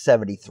 they had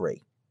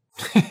 73.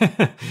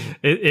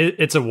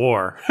 It's a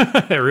war.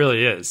 It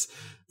really is.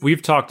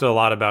 We've talked a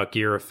lot about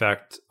gear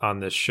effect on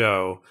this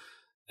show,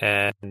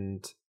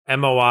 and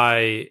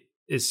MOI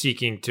is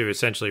seeking to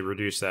essentially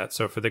reduce that.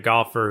 So for the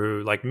golfer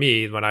who, like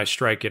me, when I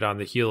strike it on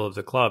the heel of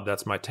the club,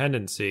 that's my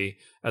tendency.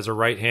 As a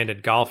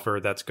right-handed golfer,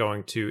 that's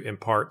going to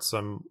impart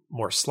some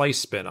more slice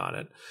spin on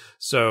it.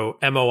 So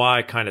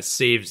MOI kind of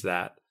saves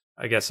that.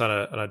 I guess on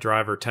a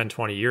driver 10,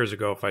 20 years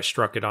ago, if I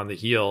struck it on the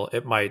heel,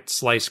 it might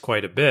slice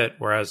quite a bit,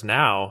 whereas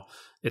now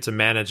it's a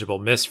manageable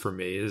miss for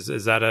me. Is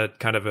that a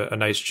kind of a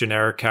nice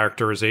generic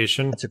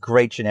characterization? That's a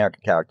great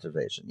generic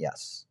characterization,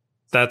 yes.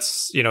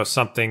 That's,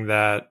 something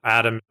that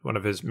Adam, one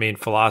of his main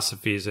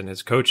philosophies in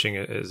his coaching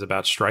is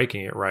about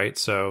striking it right.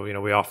 So,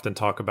 we often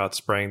talk about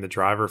spraying the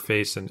driver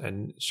face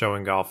and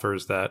showing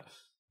golfers that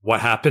what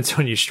happens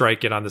when you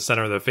strike it on the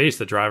center of the face,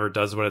 the driver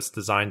does what it's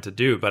designed to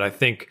do. But I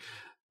think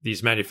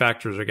these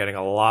manufacturers are getting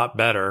a lot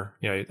better.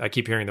 I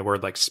keep hearing the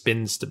word like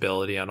spin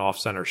stability on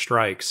off-center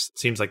strikes. It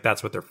seems like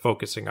that's what they're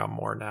focusing on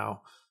more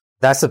now.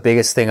 That's the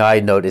biggest thing I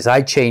noticed.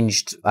 I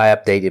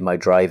updated my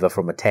driver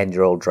from a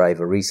 10-year-old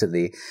driver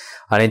recently.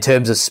 And in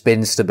terms of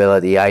spin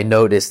stability, I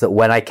noticed that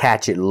when I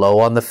catch it low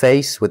on the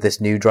face with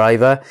this new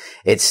driver,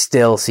 it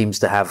still seems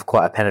to have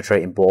quite a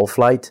penetrating ball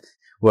flight.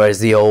 Whereas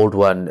the old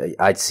one,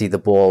 I'd see the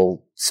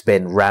ball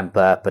spin ramp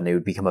up and it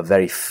would become a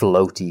very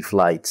floaty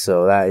flight.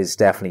 So that is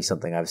definitely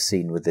something I've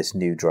seen with this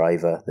new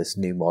driver, this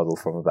new model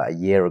from about a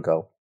year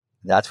ago.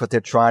 That's what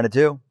they're trying to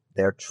do.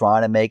 They're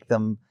trying to make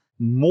them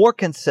more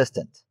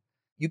consistent.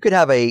 You could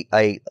have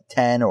a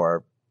 10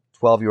 or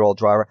 12-year-old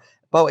driver,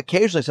 but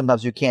occasionally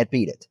sometimes you can't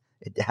beat it.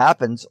 It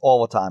happens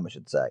all the time, I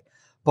should say.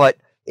 But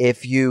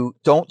if you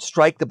don't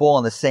strike the ball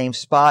in the same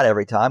spot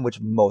every time,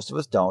 which most of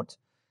us don't,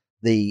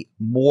 the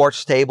more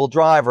stable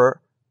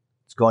driver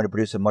is going to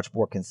produce a much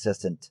more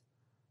consistent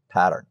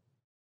pattern.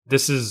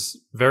 This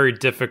is very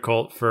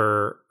difficult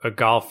for a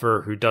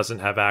golfer who doesn't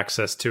have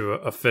access to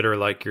a fitter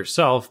like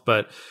yourself,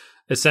 but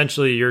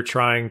essentially you're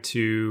trying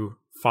to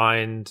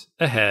find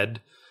a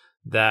head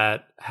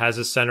that has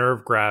a center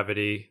of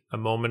gravity, a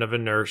moment of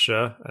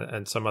inertia,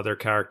 and some other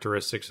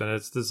characteristics in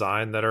its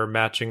design that are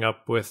matching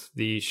up with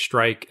the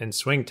strike and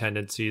swing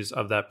tendencies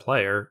of that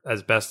player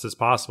as best as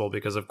possible.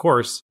 Because, of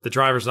course, the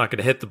driver's not going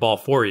to hit the ball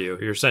for you.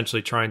 You're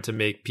essentially trying to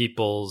make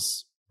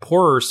people's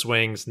poorer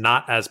swings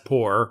not as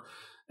poor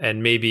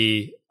and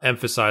maybe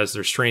emphasize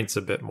their strengths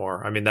a bit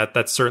more. I mean,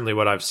 that's certainly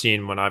what I've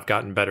seen when I've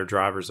gotten better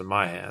drivers in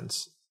my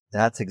hands.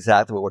 That's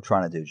exactly what we're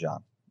trying to do,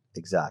 John.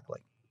 Exactly.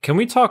 Can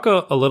we talk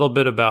a little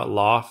bit about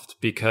loft?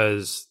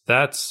 Because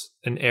that's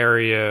an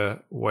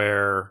area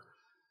where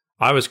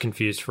I was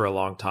confused for a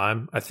long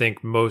time. I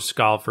think most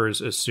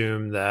golfers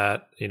assume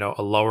that,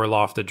 a lower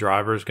lofted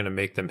driver is going to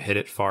make them hit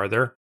it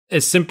farther.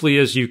 As simply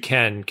as you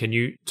can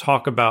you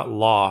talk about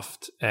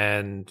loft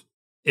and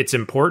its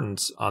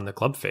importance on the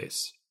club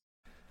face?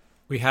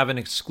 We have an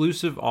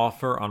exclusive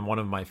offer on one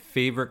of my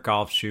favorite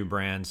golf shoe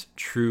brands,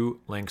 True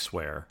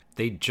Linkswear.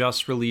 They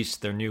just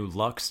released their new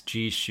Luxe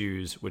G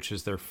shoes, which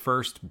is their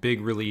first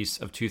big release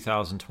of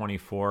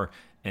 2024,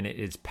 and it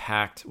is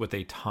packed with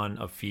a ton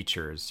of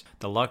features.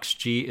 The Luxe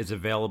G is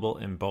available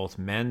in both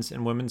men's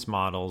and women's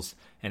models,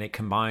 and it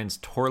combines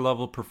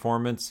tour-level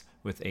performance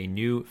with a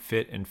new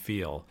fit and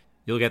feel.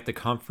 You'll get the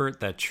comfort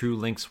that True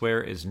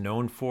Linkswear is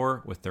known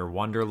for with their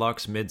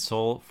Wonderlux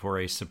midsole for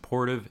a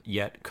supportive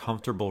yet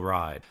comfortable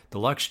ride. The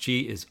Lux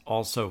G is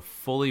also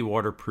fully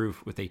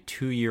waterproof with a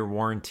 2-year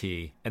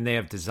warranty, and they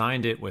have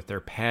designed it with their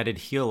padded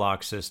heel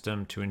lock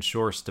system to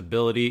ensure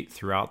stability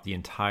throughout the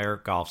entire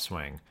golf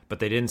swing. But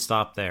they didn't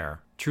stop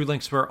there. True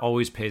Linkswear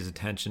always pays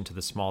attention to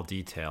the small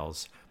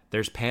details.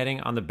 There's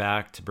padding on the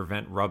back to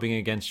prevent rubbing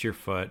against your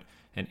foot,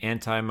 an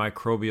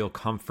antimicrobial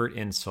comfort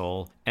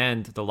insole,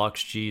 and the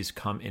Lux Gs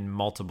come in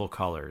multiple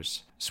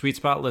colors. Sweet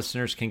Spot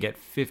listeners can get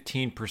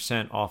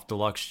 15% off the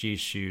Lux G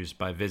shoes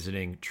by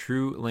visiting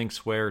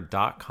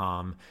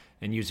truelinkswear.com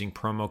and using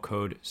promo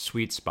code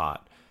SweetSpot.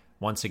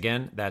 Once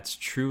again, that's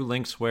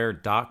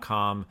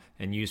truelinkswear.com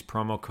and use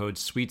promo code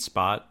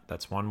SweetSpot,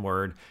 that's one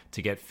word,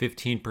 to get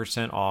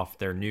 15% off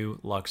their new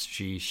Lux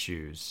G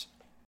shoes.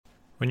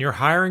 When you're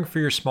hiring for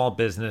your small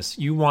business,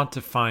 you want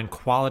to find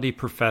quality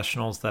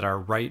professionals that are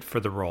right for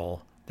the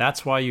role.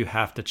 That's why you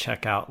have to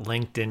check out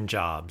LinkedIn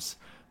Jobs.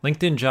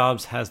 LinkedIn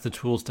Jobs has the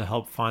tools to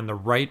help find the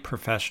right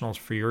professionals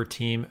for your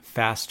team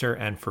faster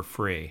and for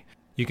free.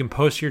 You can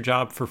post your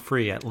job for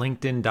free at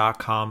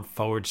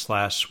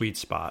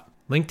linkedin.com/sweetspot.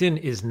 LinkedIn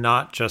is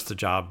not just a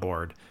job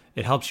board.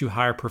 It helps you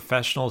hire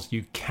professionals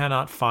you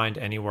cannot find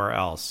anywhere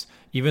else,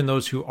 even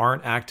those who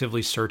aren't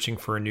actively searching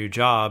for a new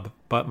job,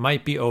 but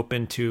might be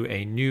open to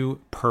a new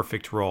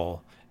perfect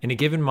role. In a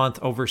given month,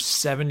 over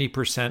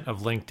 70%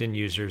 of LinkedIn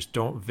users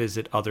don't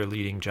visit other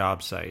leading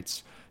job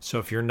sites. So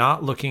if you're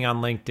not looking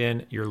on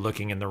LinkedIn, you're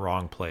looking in the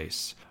wrong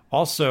place.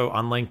 Also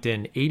on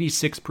LinkedIn,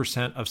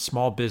 86% of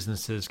small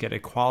businesses get a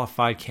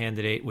qualified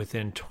candidate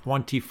within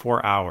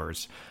 24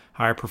 hours.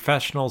 Hire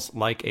professionals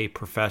like a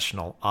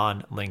professional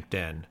on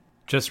LinkedIn.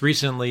 Just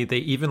recently, they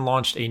even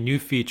launched a new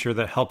feature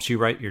that helps you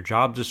write your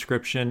job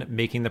description,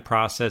 making the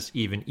process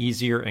even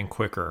easier and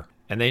quicker.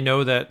 And they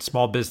know that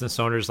small business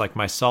owners like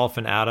myself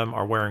and Adam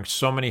are wearing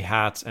so many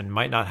hats and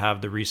might not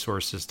have the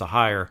resources to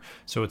hire,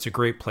 so it's a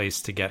great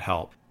place to get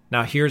help.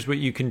 Now here's what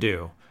you can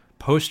do.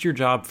 Post your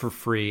job for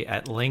free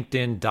at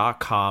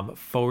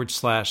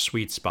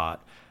linkedin.com/sweetspot.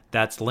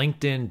 That's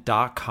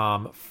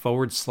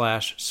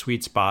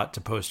linkedin.com/sweetspot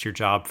to post your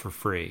job for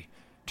free.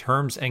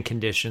 Terms and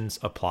conditions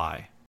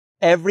apply.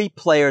 Every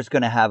player is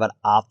going to have an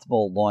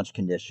optimal launch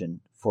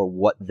condition for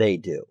what they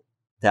do.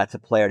 That's a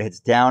player that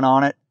hits down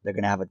on it. They're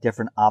going to have a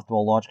different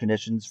optimal launch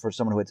conditions for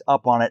someone who hits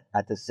up on it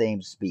at the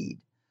same speed.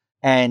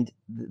 And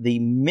the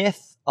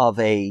myth of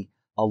a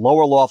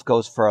lower loft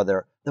goes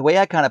further. The way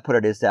I kind of put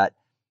it is that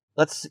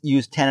let's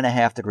use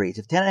 10.5 degrees.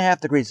 If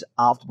 10.5 degrees is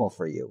optimal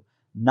for you,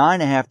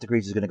 9.5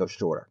 degrees is going to go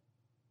shorter.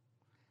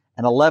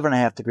 And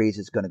 11.5 degrees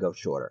is going to go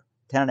shorter.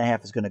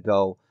 10.5 is going to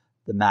go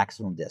the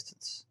maximum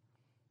distance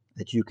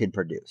that you can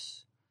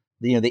produce.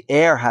 The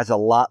air has a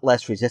lot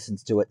less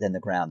resistance to it than the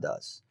ground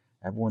does.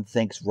 Everyone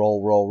thinks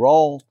roll, roll,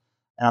 roll.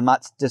 And I'm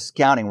not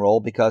discounting roll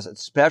because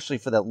especially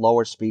for that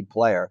lower speed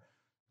player,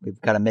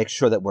 we've got to make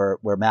sure that we're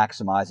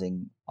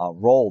maximizing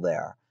roll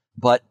there.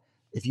 But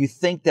if you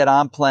think that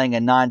I'm playing a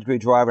 9-degree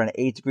driver and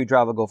an 8-degree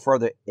driver will go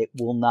further, it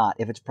will not.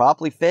 If it's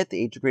properly fit,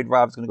 the 8-degree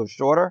driver is going to go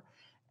shorter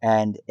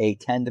and a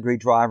 10-degree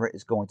driver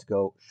is going to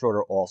go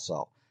shorter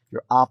also.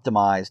 You're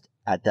optimized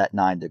at that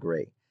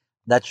 9-degree.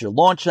 That's your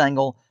launch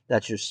angle,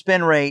 that's your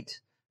spin rate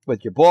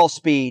with your ball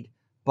speed,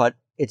 but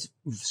it's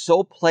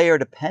so player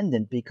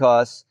dependent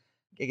because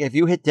if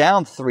you hit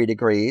down 3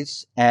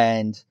 degrees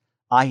and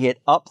I hit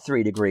up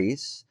 3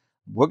 degrees,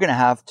 we're going to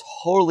have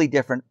totally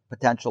different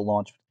potential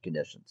launch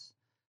conditions.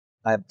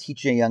 I'm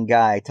teaching a young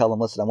guy, I tell him,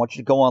 listen, I want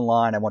you to go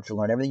online, I want you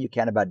to learn everything you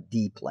can about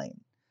D-plane.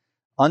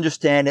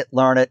 Understand it,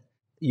 learn it,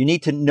 you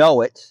need to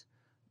know it,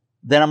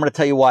 then I'm going to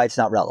tell you why it's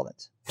not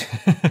relevant.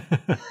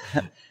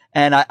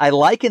 And I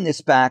liken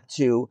this back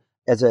to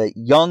as a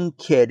young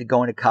kid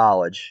going to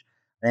college,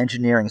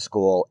 engineering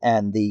school,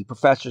 and the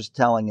professor's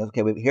telling you,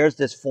 okay, here's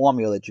this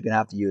formula that you're going to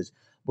have to use.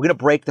 We're going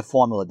to break the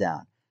formula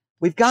down.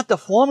 We've got the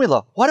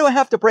formula. Why do I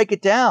have to break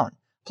it down?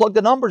 Plug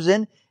the numbers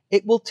in.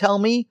 It will tell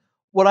me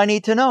what I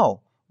need to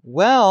know.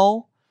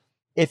 Well,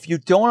 if you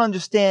don't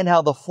understand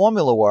how the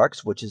formula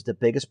works, which is the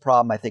biggest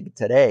problem I think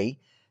today,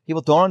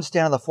 people don't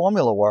understand how the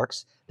formula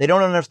works. They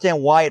don't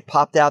understand why it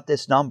popped out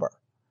this number.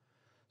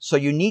 So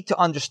you need to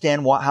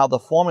understand how the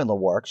formula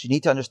works. You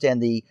need to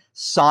understand the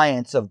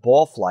science of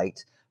ball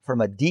flight from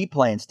a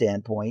D-plane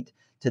standpoint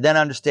to then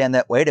understand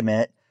that, wait a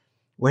minute,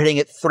 we're hitting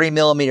it 3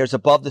 millimeters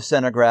above the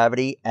center of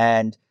gravity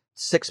and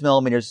 6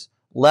 millimeters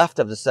left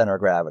of the center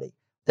of gravity.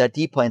 That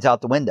D-plane's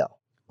out the window.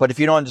 But if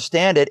you don't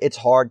understand it, it's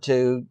hard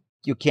you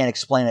can't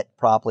explain it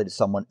properly to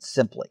someone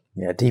simply.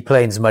 Yeah,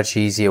 D-plane's much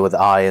easier with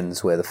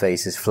irons where the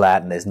face is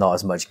flat and there's not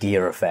as much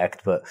gear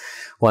effect. But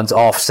once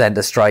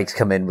off-center strikes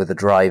come in with the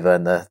driver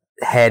and the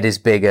head is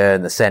bigger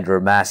and the center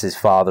of mass is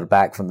farther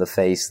back from the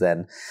face,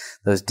 then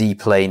those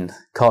D-plane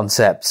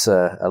concepts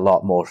are a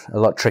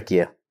lot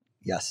trickier.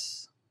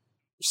 Yes.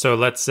 So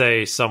let's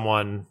say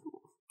someone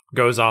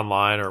goes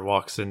online or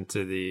walks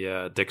into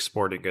the Dick's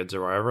Sporting Goods or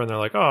wherever, and they're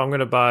like, oh, I'm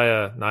going to buy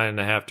a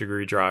 9.5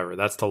 degree driver.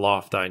 That's the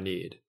loft I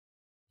need.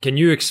 Can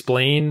you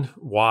explain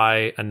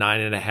why a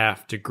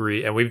 9.5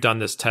 degree, and we've done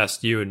this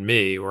test, you and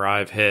me, where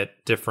I've hit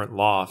different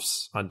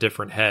lofts on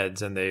different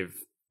heads and they've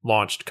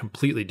launched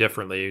completely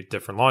differently,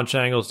 different launch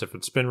angles,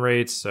 different spin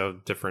rates, so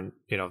different,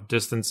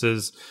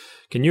 distances.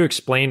 Can you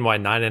explain why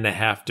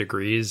 9.5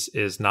 degrees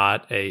is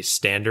not a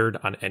standard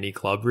on any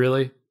club,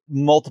 really?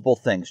 Multiple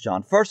things,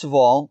 John. First of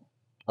all,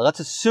 let's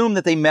assume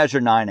that they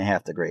measure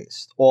 9.5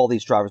 degrees. All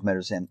these drivers measure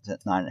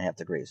 9.5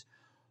 degrees.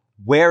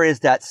 Where is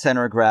that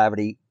center of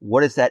gravity?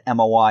 What is that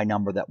MOI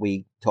number that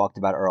we talked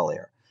about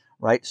earlier,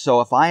 right?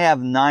 So if I have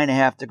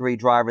 9.5 degree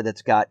driver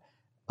that's got,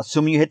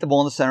 assuming you hit the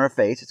ball in the center of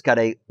face, it's got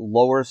a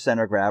lower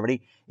center of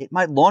gravity, it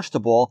might launch the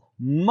ball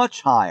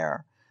much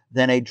higher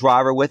than a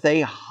driver with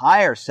a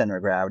higher center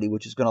of gravity,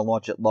 which is going to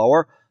launch it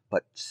lower,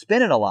 but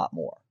spin it a lot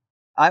more.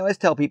 I always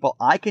tell people,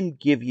 I can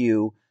give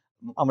you,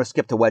 I'm going to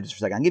skip to wedges for a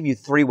second. I can give you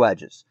 3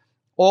 wedges.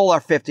 All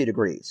are 50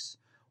 degrees.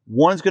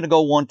 One's going to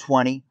go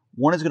 120,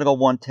 one is going to go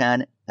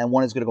 110, and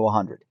one is going to go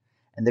 100.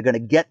 And they're going to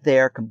get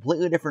there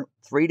completely different,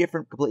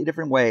 completely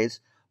different ways,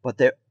 but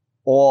they're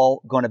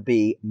all going to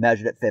be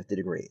measured at 50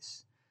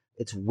 degrees.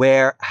 It's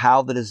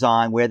how the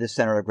design, where the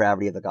center of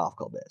gravity of the golf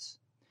club is.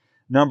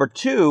 Number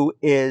 2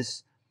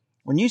 is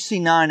when you see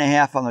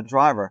 9.5 on the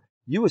driver,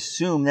 you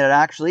assume that it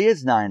actually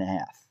is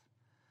 9.5.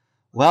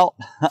 Well,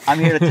 I'm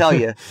here to tell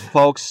you,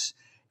 folks,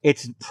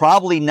 it's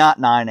probably not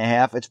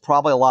 9.5. It's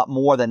probably a lot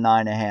more than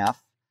 9.5.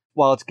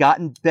 While it's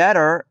gotten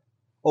better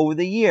over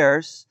the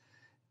years,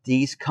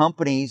 these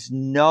companies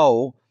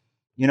know,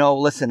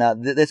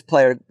 listen, this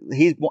player,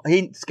 he's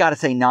got to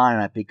say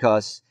 9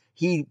 because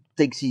he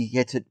thinks he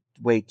hits it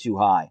way too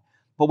high.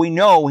 But we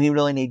know he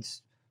really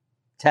needs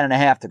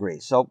 10.5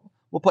 degrees. So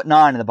we'll put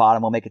 9 in the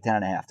bottom. We'll make it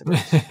 10.5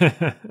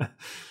 degrees.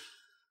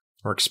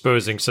 We're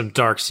exposing some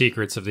dark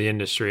secrets of the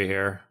industry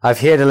here. I've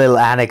heard a little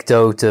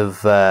anecdote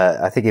of,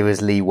 I think it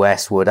was Lee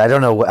Westwood. I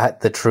don't know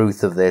the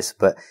truth of this,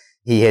 but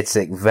he hits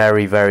it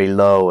very, very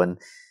low. And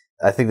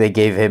I think they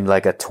gave him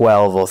like a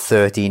 12 or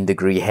 13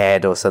 degree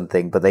head or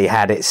something, but they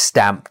had it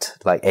stamped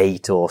like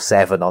 8 or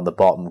 7 on the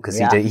bottom because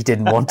he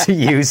didn't want to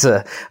use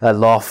a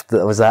loft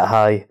that was that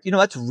high.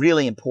 That's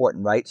really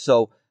important, right?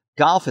 So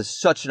golf is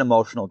such an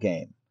emotional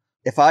game.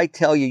 If I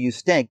tell you you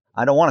stink,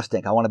 I don't want to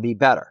stink. I want to be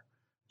better.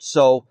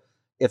 So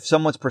if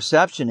someone's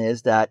perception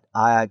is that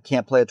I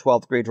can't play a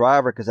 12 degree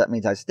driver because that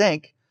means I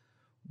stink,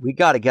 we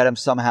got to get them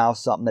somehow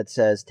something that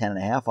says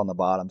 10.5 on the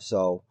bottom.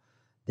 So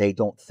they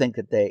don't think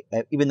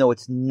that even though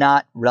it's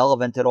not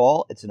relevant at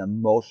all, it's an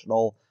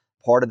emotional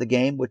part of the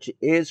game, which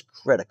is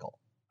critical.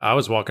 I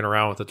was walking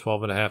around with a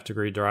 12.5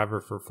 degree driver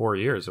for 4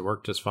 years. It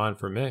worked just fine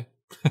for me.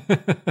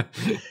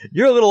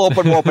 You're a little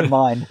open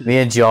mind. Me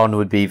and John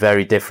would be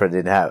very different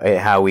in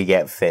how we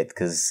get fit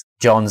because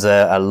John's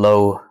a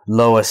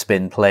lower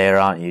spin player,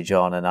 aren't you,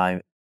 John? And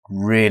I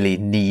really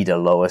need a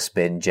lower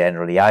spin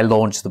generally. I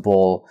launch the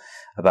ball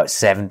about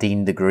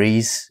 17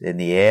 degrees in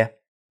the air,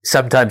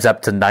 sometimes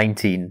up to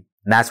 19.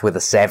 And that's with a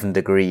 7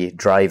 degree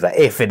driver,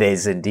 if it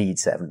is indeed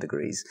 7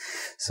 degrees.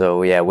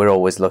 So yeah, we're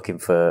always looking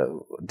for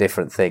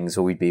different things.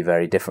 So we'd be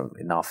very different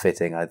in our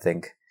fitting, I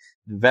think.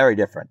 Very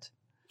different.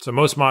 So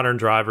most modern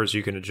drivers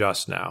you can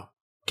adjust now.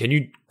 Can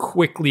you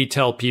quickly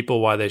tell people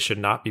why they should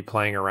not be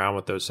playing around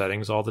with those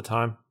settings all the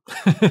time?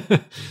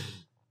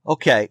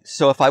 Okay,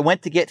 so if I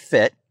went to get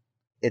fit,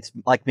 it's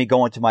like me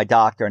going to my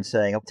doctor and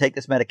saying, I'll take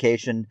this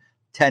medication,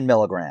 10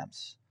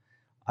 milligrams.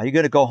 Are you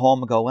going to go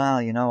home and go, well,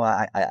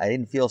 I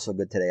didn't feel so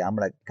good today. I'm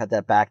going to cut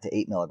that back to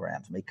 8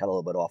 milligrams. Maybe cut a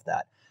little bit off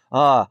that.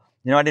 I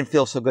didn't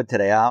feel so good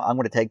today. I'm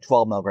going to take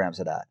 12 milligrams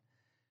of that.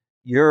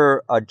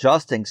 You're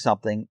adjusting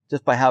something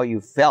just by how you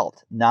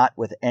felt, not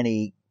with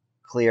any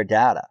clear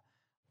data.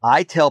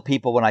 I tell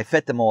people when I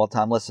fit them all the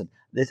time, listen,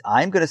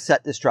 I'm going to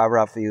set this driver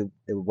up for you,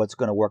 what's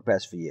going to work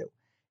best for you.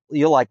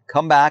 You're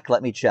come back,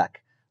 let me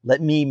check.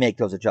 Let me make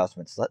those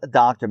adjustments. Let the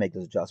doctor make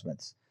those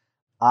adjustments.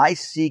 I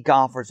see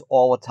golfers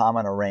all the time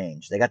on a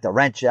range. They got the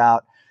wrench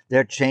out.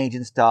 They're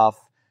changing stuff.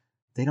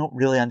 They don't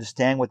really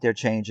understand what they're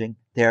changing.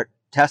 They're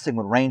testing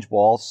with range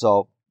balls,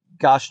 so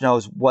gosh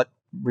knows what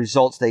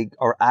results they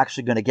are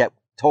actually going to get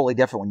totally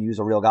different when you use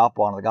a real golf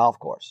ball on the golf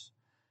course.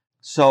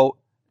 So,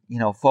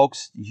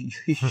 folks, you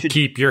should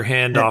keep your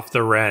hand off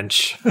the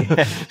wrench.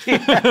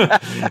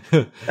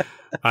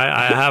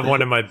 I have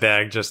one in my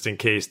bag just in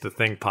case the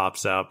thing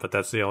pops out, but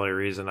that's the only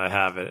reason I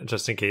have it,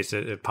 just in case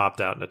it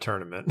popped out in a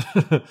tournament.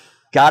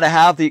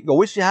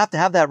 Always you have to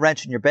have that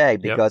wrench in your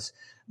bag because,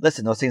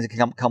 listen, those things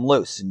can come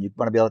loose and you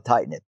want to be able to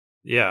tighten it.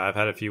 Yeah, I've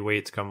had a few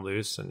weights come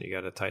loose and you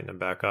got to tighten them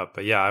back up.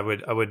 But yeah, I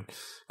would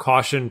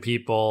caution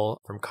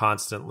people from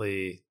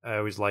constantly, I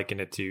always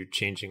liken it to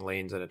changing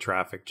lanes in a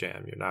traffic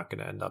jam. You're not going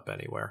to end up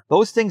anywhere.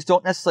 Those things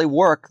don't necessarily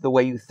work the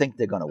way you think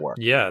they're going to work.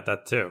 Yeah,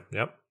 that too.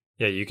 Yep.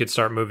 Yeah, you could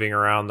start moving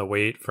around the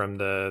weight from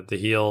the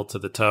heel to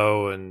the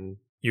toe. And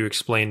you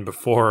explained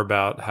before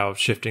about how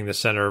shifting the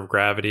center of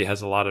gravity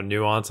has a lot of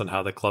nuance on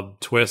how the club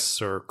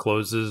twists or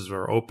closes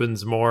or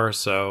opens more.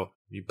 So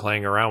you're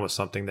playing around with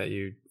something that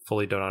you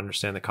fully don't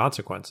understand the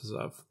consequences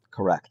of.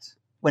 Correct.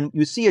 When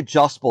you see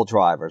adjustable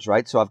drivers,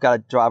 right? So I've got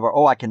a driver,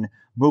 I can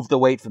move the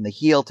weight from the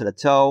heel to the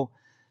toe.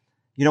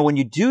 When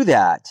you do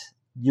that,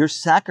 you're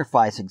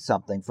sacrificing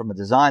something from a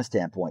design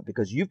standpoint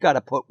because you've got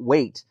to put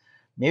weight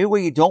maybe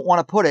where you don't want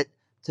to put it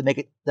to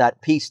make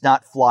that piece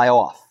not fly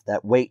off,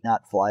 that weight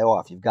not fly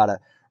off. You've got to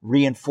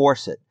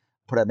reinforce it,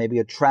 put maybe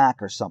a track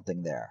or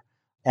something there.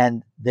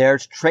 And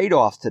there's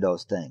trade-offs to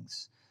those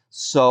things.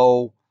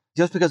 So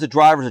just because the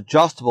driver's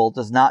adjustable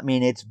does not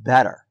mean it's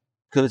better.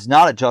 Because it's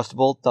not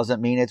adjustable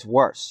doesn't mean it's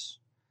worse.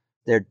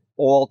 They're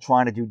all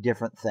trying to do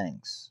different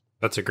things.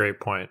 That's a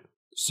great point.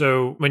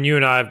 So when you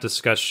and I have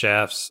discussed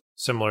shafts,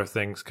 similar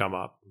things come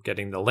up.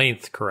 Getting the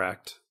length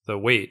correct, the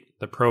weight,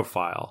 the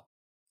profile.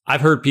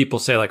 I've heard people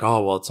say like,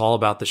 oh, well, it's all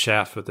about the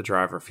shaft with the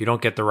driver. If you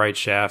don't get the right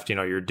shaft,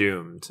 you're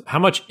doomed. How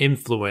much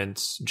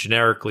influence,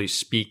 generically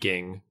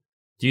speaking,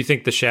 do you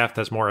think the shaft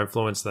has more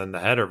influence than the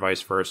head or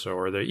vice versa,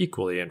 or they're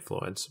equally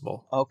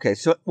influenceable? Okay,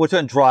 so what's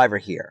on driver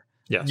here?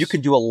 Yes. You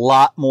can do a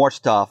lot more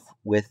stuff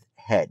with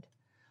head.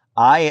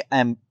 I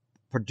am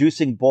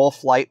producing ball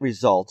flight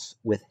results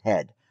with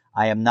head.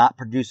 I am not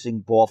producing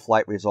ball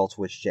flight results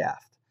with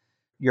shaft.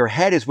 Your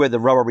head is where the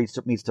rubber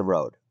meets the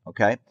road,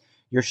 okay?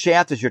 Your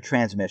shaft is your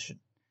transmission.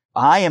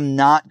 I am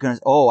not going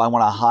to, I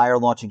want a higher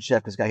launching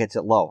shaft because this guy hits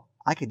it low.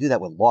 I could do that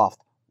with loft.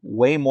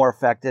 Way more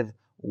effective,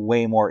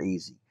 way more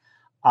easy.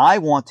 I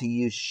want to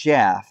use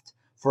shaft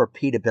for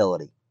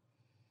repeatability.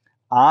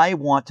 I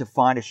want to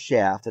find a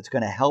shaft that's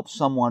going to help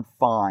someone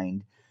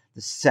find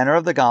the center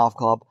of the golf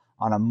club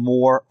on a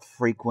more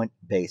frequent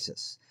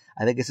basis.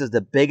 I think this is the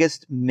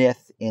biggest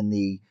myth in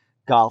the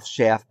golf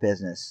shaft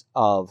business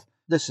of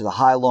this is a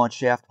high launch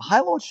shaft.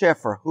 High launch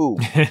shaft for who?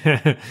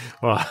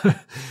 Well,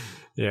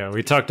 yeah,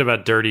 we talked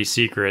about dirty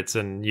secrets,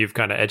 and you've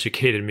kind of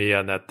educated me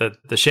on that.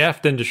 The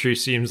shaft industry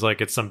seems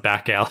like it's some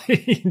back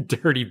alley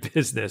dirty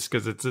business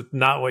because it's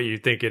not what you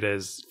think it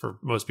is for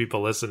most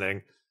people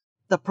listening.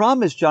 The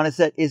problem is, John, is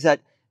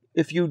that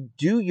if you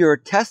do your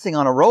testing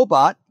on a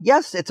robot,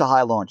 yes, it's a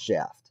high launch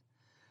shaft.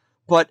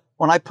 But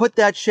when I put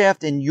that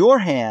shaft in your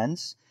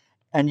hands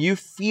and you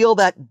feel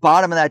that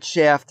bottom of that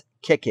shaft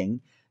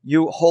kicking,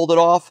 you hold it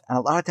off, and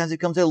a lot of times it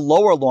becomes a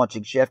lower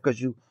launching shaft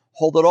because you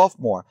hold it off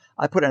more.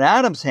 I put it in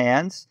Adam's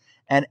hands,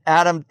 and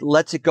Adam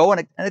lets it go,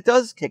 and it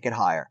does kick it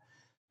higher.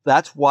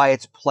 That's why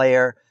it's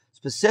player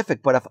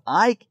specific. But if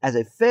I, as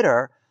a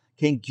fitter,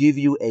 can give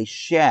you a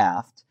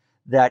shaft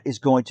that is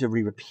going to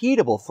be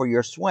repeatable for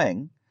your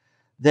swing,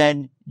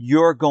 then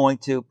you're going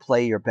to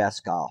play your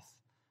best golf.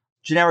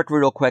 Generic,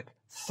 real quick,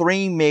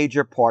 3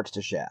 major parts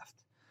to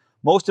shaft.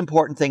 Most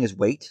important thing is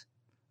weight.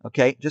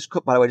 Okay,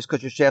 by the way, just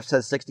because your shaft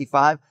says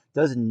 65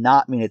 does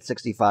not mean it's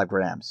 65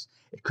 grams.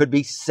 It could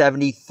be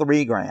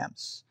 73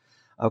 grams.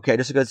 Okay,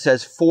 just because it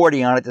says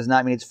 40 on it does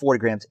not mean it's 40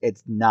 grams.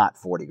 It's not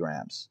 40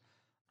 grams.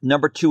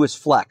 Number 2 is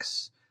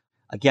flex.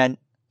 Again,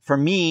 for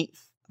me,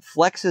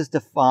 flex is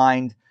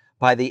defined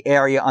by the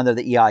area under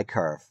the EI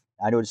curve.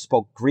 I know it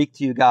spoke Greek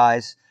to you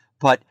guys,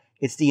 but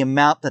it's the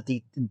amount that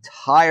the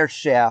entire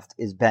shaft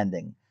is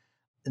bending.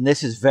 And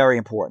this is very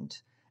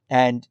important.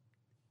 And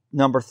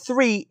number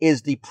 3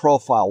 is the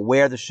profile,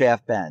 where the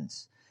shaft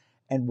bends.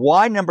 And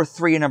why number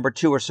 3 and number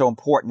 2 are so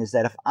important is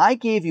that if I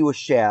gave you a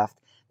shaft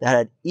that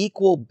had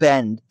equal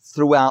bend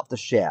throughout the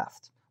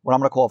shaft, what I'm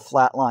going to call a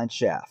flat line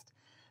shaft,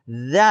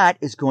 that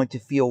is going to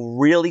feel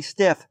really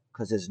stiff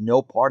because there's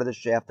no part of the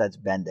shaft that's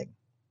bending.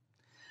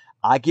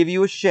 I give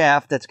you a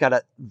shaft that's got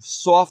a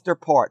softer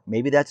part.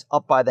 Maybe that's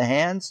up by the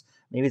hands.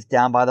 Maybe it's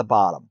down by the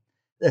bottom.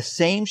 The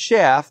same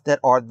shaft that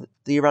are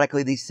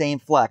theoretically the same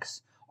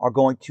flex are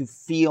going to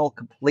feel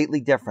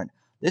completely different.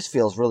 This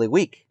feels really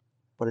weak,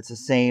 but it's the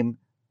same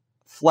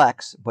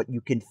flex, but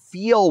you can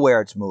feel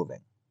where it's moving.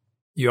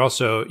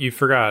 You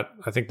forgot,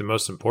 I think the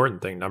most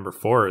important thing, number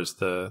 4, is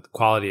the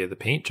quality of the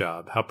paint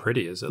job. How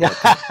pretty is it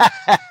looking?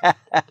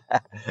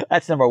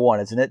 That's number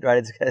 1, isn't it? Right?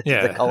 It's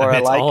the color I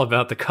it's like. all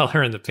about the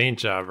color and the paint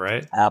job,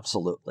 right?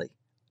 Absolutely.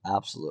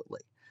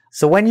 Absolutely.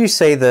 So when you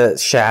say the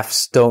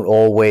shafts don't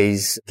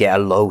always get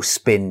a low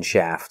spin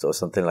shaft or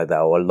something like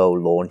that, or a low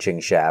launching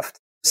shaft,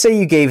 say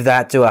you gave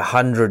that to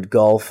 100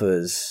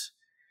 golfers,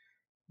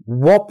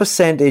 what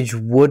percentage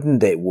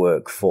wouldn't it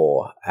work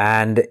for?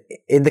 And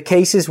in the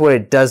cases where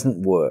it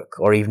doesn't work,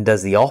 or even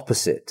does the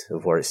opposite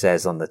of what it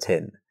says on the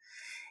tin,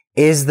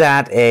 is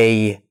that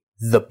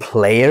the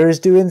player is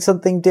doing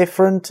something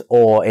different,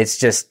 or it's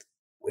just,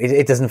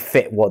 it doesn't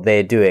fit what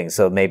they're doing,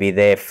 so maybe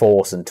their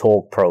force and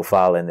torque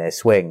profile in their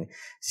swing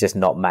is just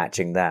not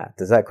matching that?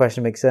 Does that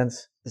question make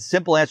sense? The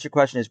simple answer to your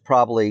question is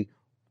probably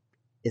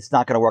it's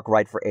not going to work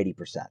right for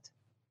 80%.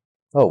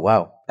 Oh,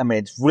 wow. I mean,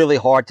 it's really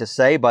hard to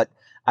say, but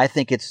I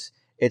think it's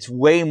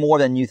way more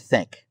than you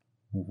think.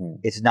 Mm-hmm.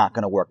 It's not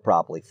going to work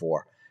properly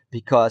for,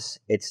 because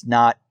it's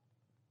not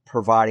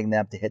providing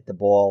them to hit the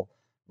ball.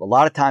 A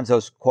lot of times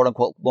those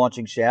quote-unquote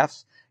launching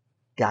shafts,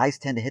 guys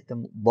tend to hit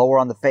them lower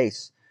on the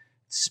face.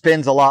 It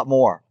spins a lot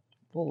more.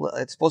 Well,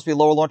 it's supposed to be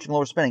lower launching,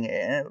 lower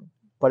spinning,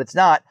 but it's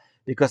not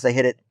because they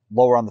hit it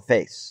lower on the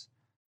face.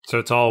 So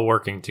it's all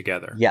working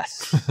together.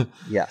 Yes.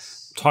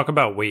 Yes. Talk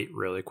about weight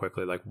really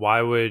quickly. Like,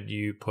 why would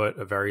you put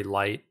a very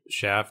light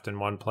shaft in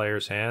one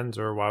player's hands,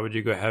 or why would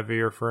you go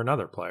heavier for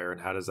another player?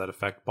 And how does that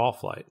affect ball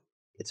flight?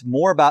 It's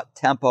more about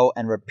tempo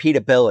and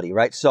repeatability,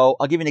 right? So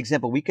I'll give you an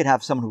example. We could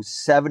have someone who's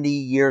 70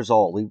 years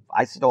old.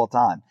 I see it all the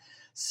time.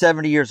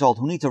 70 years old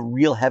who needs a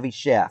real heavy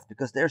shaft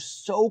because they're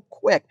so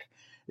quick.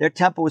 Their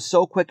tempo is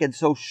so quick and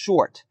so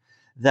short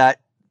that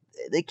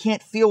they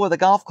can't feel where the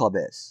golf club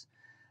is.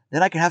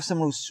 Then I can have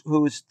someone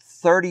who's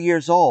 30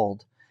 years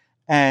old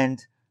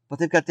but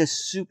they've got this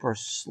super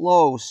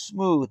slow,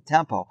 smooth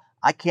tempo.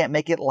 I can't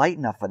make it light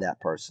enough for that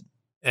person.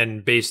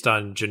 And based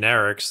on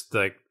generics,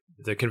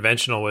 the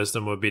conventional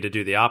wisdom would be to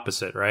do the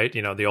opposite, right?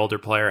 You know, the older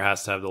player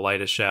has to have the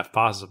lightest shaft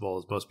possible,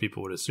 as most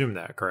people would assume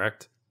that,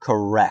 correct?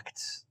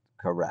 Correct.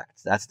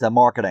 That's the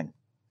marketing.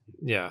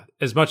 Yeah.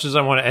 As much as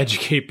I want to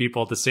educate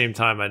people at the same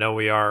time, I know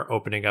we are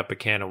opening up a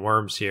can of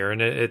worms here. And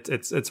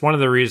it's one of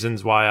the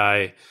reasons why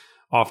I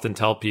often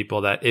tell people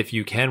that if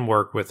you can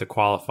work with a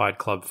qualified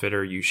club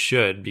fitter, you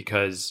should,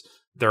 because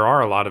there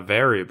are a lot of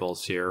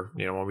variables here.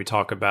 You know, when we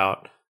talk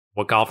about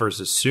what golfers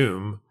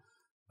assume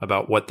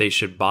about what they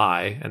should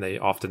buy, and they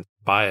often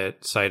buy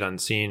it sight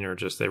unseen, or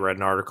just they read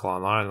an article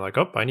online like,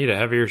 oh, I need a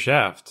heavier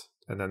shaft.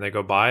 And then they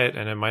go buy it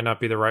and it might not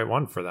be the right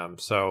one for them.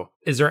 So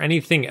is there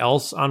anything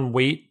else on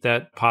weight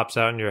that pops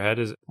out in your head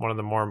as one of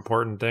the more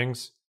important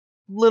things?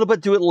 A little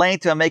bit to it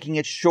length. I'm making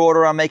it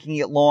shorter. I'm making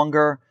it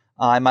longer.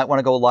 I might want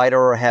to go lighter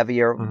or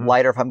heavier. Mm-hmm.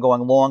 Lighter if I'm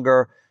going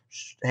longer,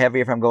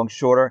 heavier if I'm going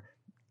shorter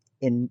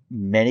in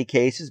many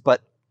cases,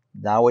 but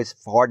not always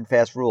hard and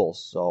fast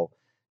rules. So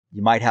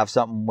you might have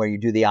something where you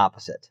do the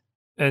opposite.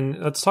 And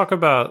let's talk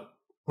about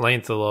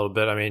length a little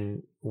bit. I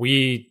mean,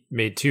 we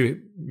made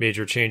two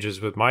major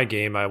changes with my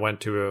game. I went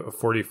to a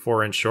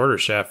 44-inch shorter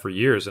shaft for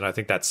years, and I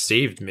think that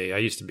saved me. I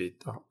used to be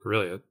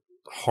really a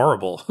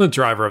horrible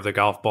driver of the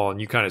golf ball,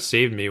 and you kind of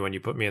saved me when you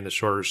put me in the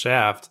shorter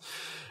shaft.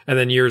 And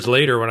then years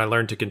later, when I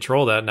learned to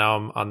control that, now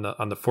I'm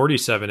on the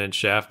 47-inch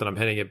shaft, and I'm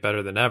hitting it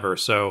better than ever.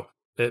 So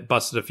it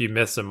busted a few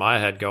myths in my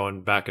head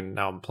going back, and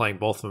now I'm playing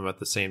both of them at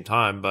the same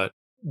time. But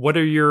what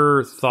are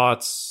your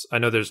thoughts? I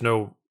know there's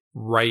no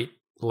right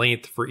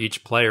length for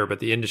each player, but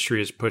the industry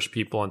has pushed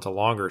people into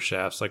longer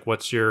shafts. Like,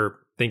 what's your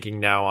thinking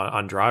now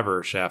on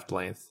driver shaft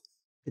length?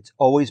 It's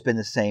always been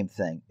the same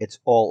thing. It's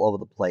all over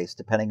the place,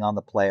 depending on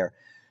the player.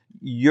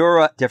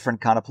 You're a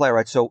different kind of player,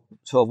 right? So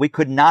we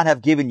could not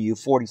have given you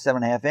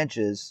 47 and a half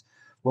inches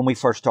when we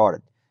first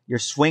started. Your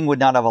swing would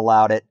not have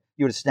allowed it.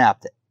 You would have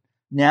snapped it.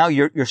 Now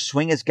your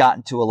swing has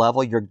gotten to a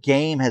level. Your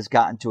game has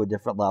gotten to a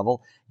different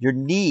level. Your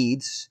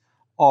needs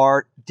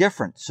are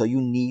different. So you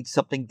need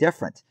something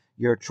different.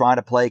 You're trying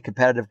to play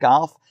competitive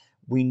golf.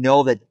 We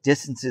know that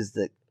distance is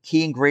the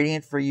key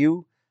ingredient for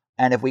you.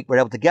 And if we were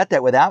able to get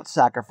that without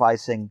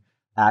sacrificing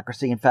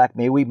accuracy, in fact,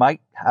 maybe we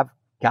might have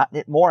gotten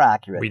it more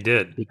accurate. We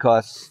did.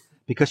 Because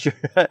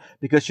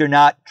you're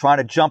not trying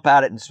to jump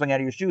at it and swing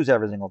out of your shoes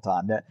every single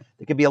time. There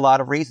could be a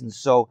lot of reasons.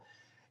 So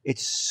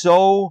it's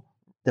so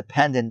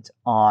dependent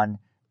on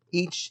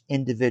each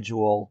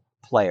individual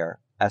player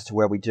as to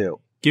where we do.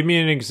 Give me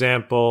an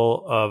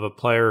example of a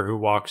player who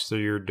walks through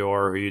your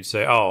door who you'd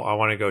say, oh, I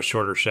want to go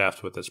shorter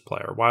shaft with this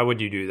player. Why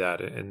would you do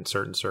that in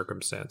certain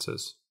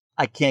circumstances?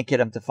 I can't get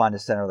him to find the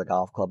center of the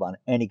golf club on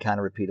any kind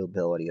of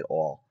repeatability at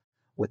all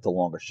with the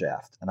longer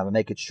shaft. And I'm going to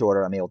make it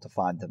shorter. I'm able to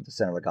find them the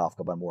center of the golf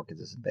club on a more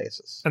consistent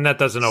basis. And that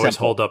doesn't always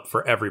hold up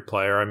for every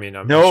player. I mean,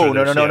 No.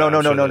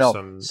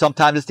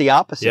 Sometimes it's the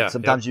opposite. Yeah,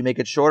 sometimes you make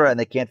it shorter and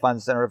they can't find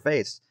the center of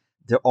face.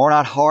 There are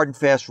not hard and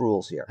fast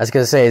rules here. I was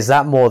going to say, is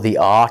that more the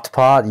art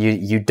part?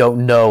 You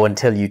don't know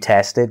until you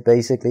test it,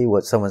 basically,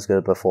 what someone's going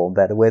to perform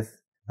better with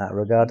in that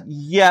regard?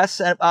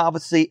 Yes, and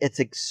obviously it's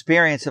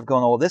experience of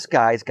going, oh, this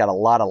guy's got a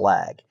lot of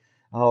lag.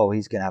 Oh,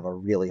 he's going to have a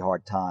really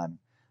hard time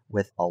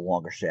with a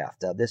longer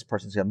shaft. This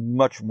person's got a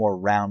much more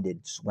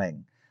rounded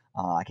swing.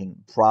 I can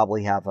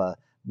probably have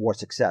more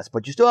success.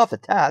 But you still have to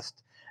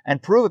test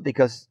and prove it,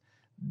 because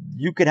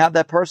you could have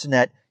that person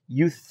that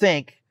you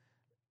think,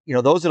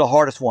 those are the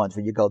hardest ones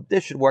where you go,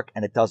 this should work,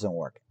 and it doesn't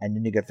work. And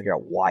then you got to figure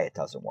out why it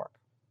doesn't work.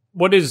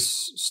 What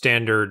is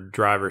standard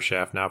driver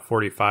shaft now?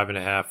 45 and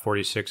a half,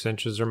 46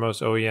 inches are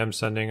most OEMs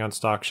sending on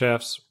stock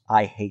shafts?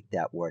 I hate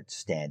that word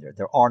standard.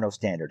 There are no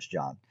standards,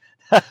 John.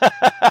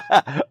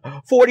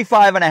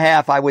 45 and a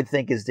half, I would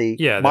think, is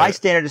my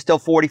standard is still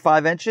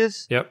 45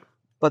 inches. Yep.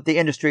 But the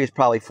industry is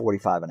probably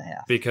 45 and a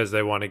half. Because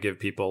they want to give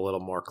people a little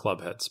more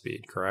club head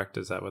speed, correct?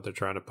 Is that what they're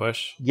trying to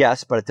push?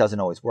 Yes, but it doesn't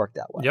always work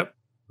that way. Yep.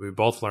 We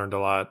both learned a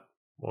lot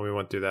when we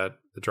went through the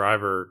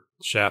driver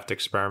shaft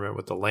experiment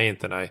with the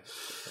length. And I,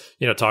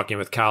 talking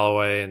with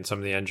Callaway and some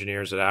of the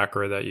engineers at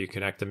Acura that you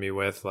connected me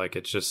with, like,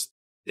 it's just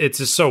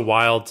so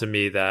wild to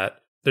me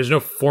that there's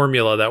no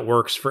formula that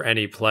works for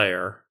any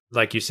player.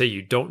 Like you say,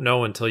 you don't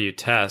know until you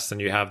test and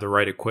you have the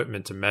right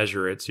equipment to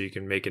measure it, so you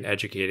can make an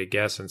educated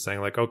guess and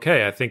saying like,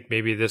 okay, I think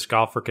maybe this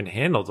golfer can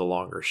handle the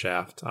longer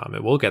shaft.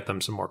 It will get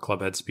them some more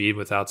club head speed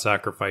without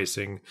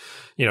sacrificing,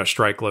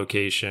 strike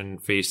location,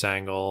 face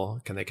angle.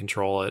 Can they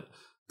control it?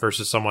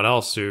 Versus someone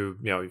else who,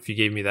 if you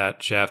gave me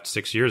that shaft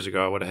 6 years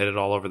ago, I would have hit it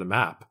all over the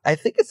map. I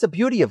think it's the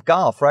beauty of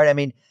golf, right? I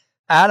mean,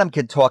 Adam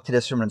can talk to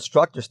this from an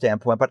instructor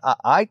standpoint, but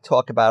I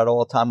talk about it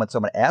all the time when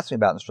someone asks me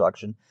about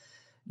instruction.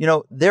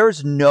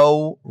 there's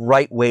no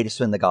right way to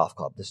swing the golf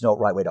club. There's no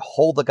right way to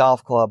hold the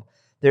golf club.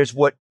 There's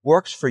what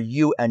works for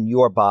you and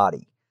your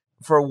body.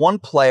 For one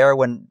player,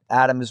 when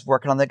Adam is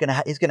working on,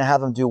 he's going to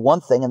have them do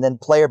one thing, and then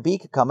player B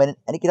could come in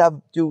and he could have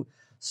them do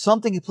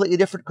something completely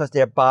different because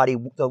their body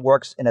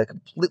works in a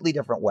completely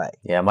different way.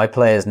 Yeah, my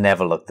players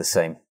never look the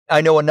same.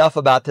 I know enough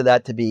about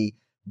that to be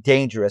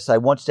dangerous. I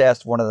once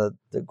asked one of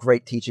the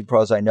great teaching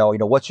pros I know,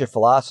 what's your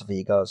philosophy?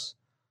 He goes,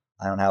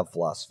 I don't have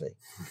philosophy.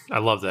 I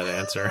love that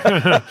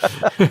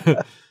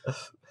answer.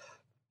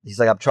 He's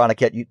like, I'm trying to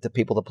get the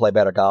people to play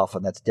better golf,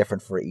 and that's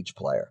different for each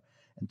player.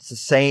 And it's the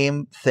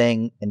same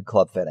thing in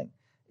club fitting.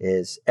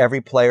 Is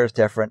every player is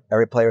different.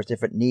 Every player has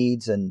different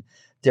needs and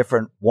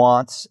different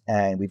wants,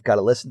 and we've got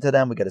to listen to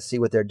them. We've got to see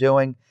what they're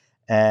doing,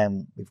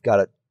 and we've got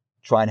to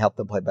try and help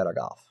them play better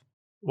golf.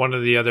 One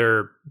of the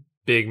other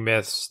big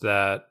myths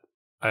that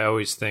I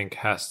always think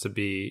has to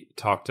be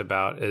talked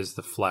about is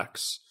the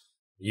flex.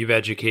 You've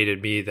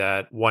educated me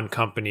that one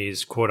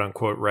company's quote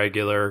unquote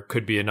regular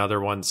could be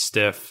another one's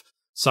stiff.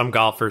 Some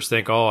golfers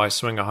think, I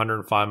swing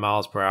 105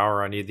 miles per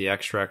hour. I need the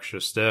extra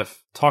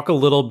stiff. Talk a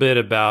little bit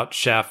about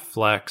shaft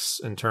flex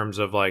in terms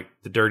of like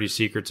the dirty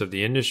secrets of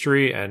the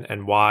industry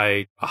and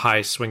why a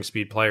high swing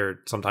speed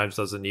player sometimes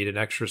doesn't need an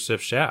extra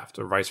stiff shaft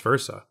or vice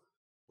versa.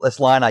 This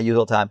line I use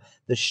all the time.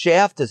 The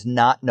shaft does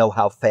not know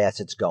how fast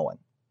it's going.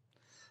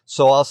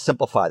 So I'll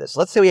simplify this.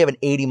 Let's say we have an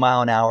 80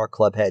 mile an hour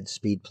clubhead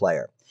speed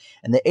player.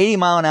 And the 80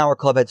 mile an hour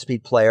clubhead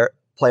speed player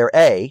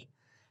A,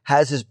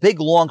 has his big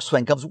long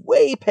swing, comes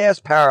way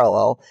past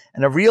parallel,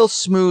 and a real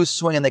smooth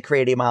swing, and they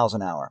create 80 miles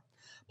an hour.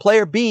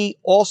 Player B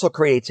also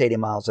creates 80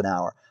 miles an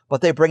hour,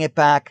 but they bring it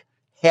back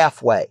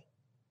halfway.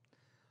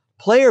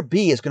 Player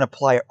B is going to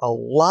apply a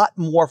lot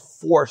more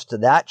force to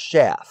that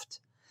shaft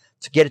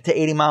to get it to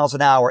 80 miles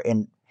an hour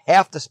in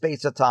half the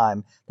space of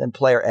time than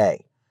player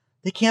A.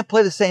 They can't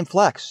play the same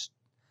flex,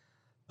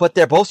 but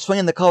they're both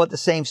swinging the club at the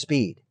same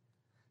speed.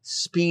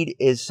 Speed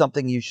is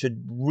something you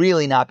should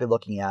really not be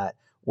looking at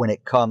when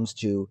it comes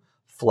to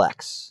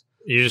flex.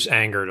 You just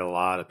angered a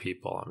lot of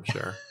people, I'm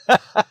sure.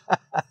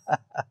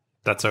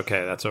 That's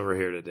okay. That's what we're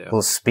here to do.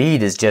 Well,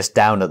 speed is just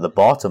down at the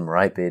bottom,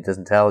 right? But it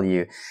doesn't tell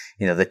you,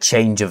 the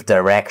change of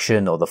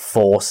direction or the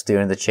force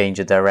during the change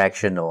of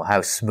direction or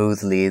how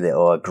smoothly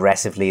or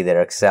aggressively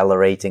they're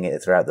accelerating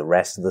it throughout the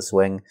rest of the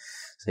swing.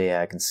 So,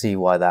 yeah, I can see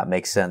why that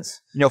makes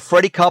sense.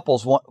 Freddie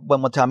Couples,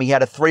 one time he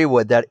had a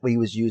 3-wood that he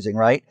was using,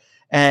 right?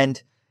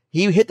 And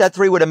he hit that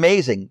 3-wood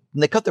amazing.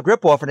 And they cut the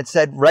grip off and it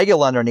said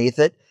regular underneath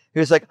it. He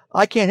was like,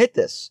 I can't hit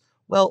this.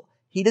 Well,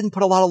 he didn't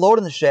put a lot of load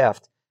in the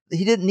shaft.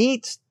 He didn't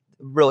need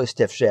really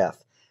stiff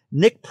shaft.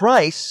 Nick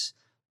Price,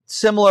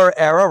 similar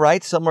era,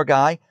 right? Similar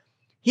guy.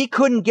 He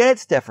couldn't get it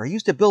stiffer. He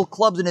used to build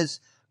clubs in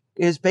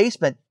his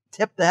basement,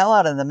 tip the hell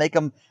out of them to make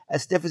them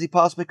as stiff as he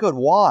possibly could.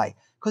 Why?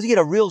 Because he had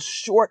a real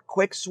short,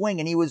 quick swing,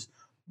 and he was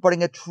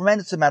putting a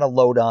tremendous amount of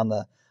load on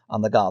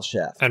the golf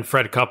shaft. And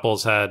Fred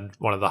Couples had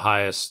one of the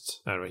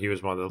highest, he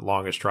was one of the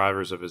longest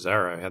drivers of his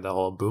era. He had the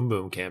whole Boom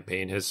Boom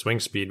campaign. His swing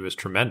speed was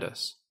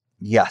tremendous.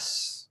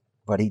 Yes,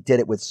 but he did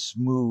it with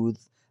smooth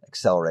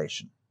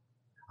acceleration.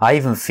 I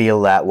even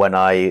feel that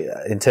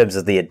in terms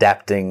of the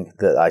adapting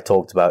that I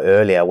talked about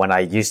earlier, when I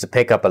used to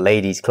pick up a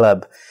ladies'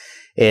 club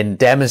in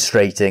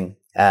demonstrating,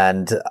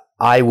 and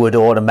I would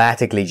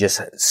automatically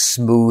just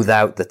smooth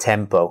out the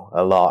tempo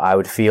a lot. I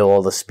would feel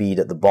all the speed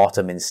at the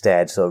bottom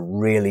instead. So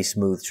really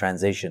smooth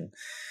transition.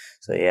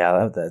 So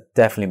yeah, that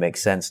definitely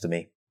makes sense to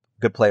me.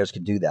 Good players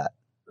can do that.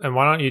 And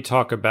why don't you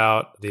talk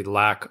about the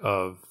lack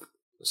of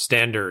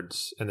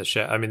standards in the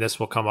shaft? This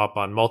will come up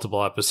on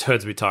multiple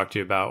episodes we talked to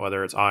you about,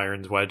 whether it's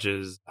irons,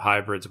 wedges,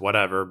 hybrids,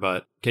 whatever.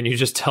 But can you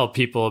just tell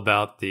people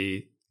about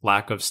the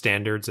lack of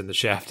standards in the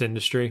shaft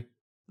industry?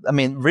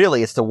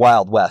 Really, it's the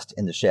Wild West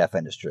in the shaft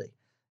industry.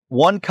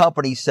 One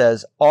company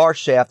says our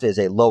shaft is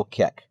a low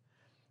kick,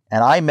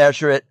 and I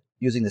measure it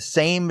using the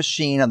same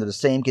machine under the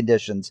same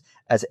conditions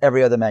as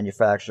every other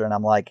manufacturer. And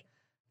I'm like,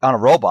 on a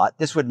robot,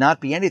 this would not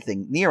be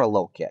anything near a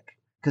low kick,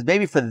 because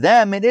maybe for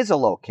them it is a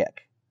low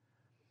kick.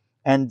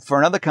 And for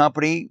another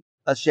company,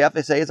 a shaft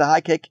they say is a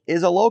high kick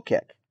is a low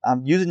kick.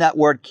 I'm using that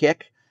word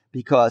kick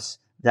because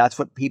that's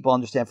what people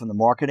understand from the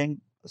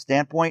marketing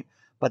standpoint,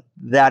 but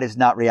that is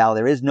not reality.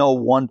 There is no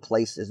one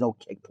place. There's no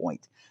kick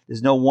point.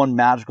 There's no one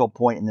magical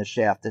point in the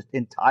shaft. The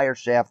entire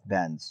shaft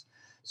bends.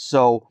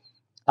 So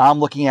I'm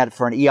looking at it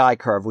for an EI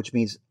curve, which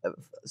means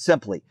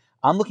simply,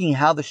 I'm looking at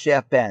how the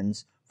shaft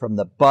bends from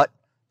the butt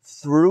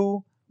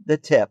through the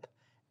tip,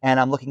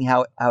 and I'm looking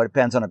how it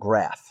bends on a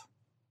graph.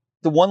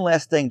 The one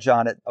last thing,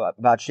 John,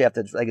 about shaft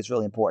that I think is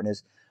really important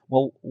is,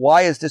 well,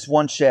 why is this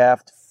one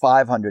shaft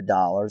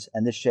 $500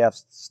 and this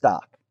shaft's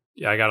stock?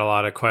 Yeah, I got a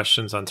lot of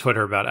questions on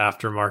Twitter about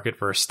aftermarket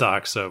versus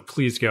stock, so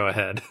please go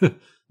ahead.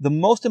 The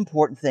most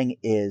important thing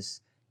is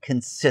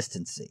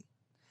consistency.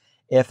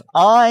 If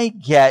I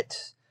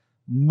get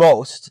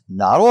most,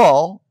 not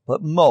all,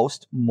 but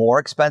most more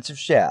expensive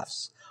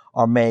shafts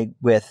are made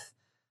with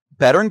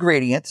better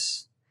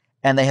ingredients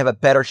and they have a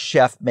better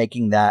chef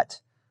making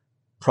that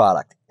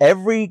product.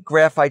 Every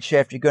graphite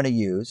shaft you're going to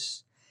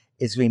use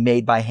is going to be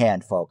made by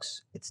hand,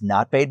 folks. It's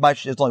not made by,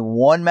 there's only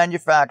one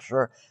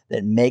manufacturer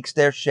that makes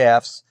their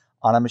shafts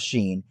on a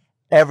machine.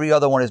 Every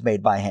other one is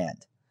made by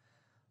hand.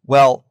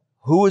 Well,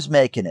 who is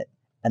making it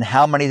and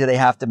how many do they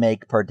have to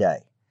make per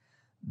day?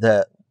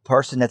 The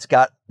person that's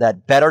got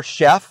that better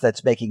chef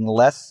that's making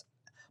less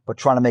but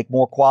trying to make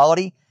more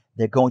quality,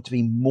 they're going to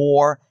be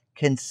more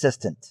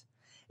consistent.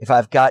 If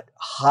I've got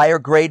higher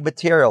grade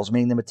materials,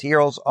 meaning the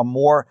materials are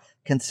more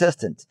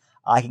consistent,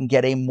 I can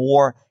get a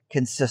more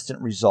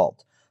consistent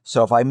result.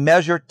 So if I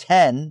measure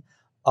 10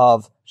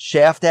 of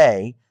shaft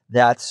A,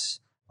 that's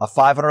a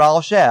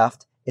 $500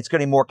 shaft, it's going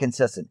to be more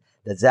consistent.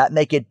 Does that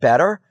make it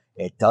better?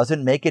 It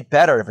doesn't make it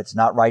better if it's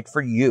not right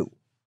for you.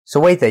 So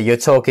wait there, you're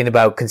talking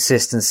about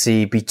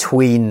consistency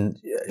between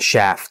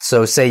shafts.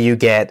 So say you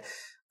get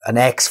an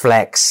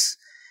X-Flex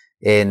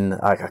in,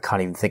 I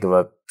can't even think of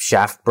a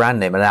shaft brand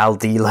name, an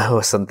Aldilo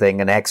or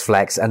something, an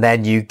X-Flex, and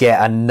then you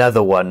get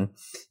another one.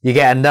 You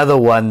get another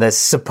one that's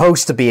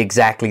supposed to be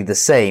exactly the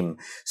same.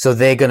 So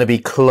they're going to be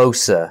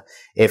closer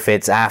if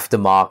it's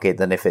aftermarket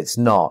than if it's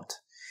not.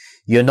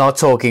 You're not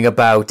talking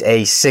about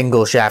a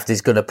single shaft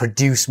is going to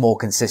produce more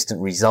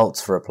consistent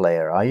results for a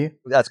player, are you?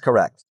 That's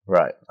correct.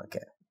 Right. Okay.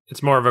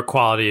 It's more of a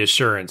quality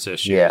assurance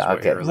issue. Yeah,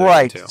 okay.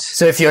 Right.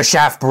 So if your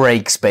shaft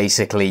breaks,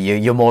 basically,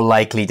 you're more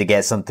likely to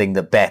get something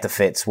that better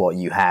fits what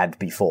you had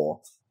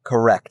before.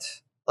 Correct.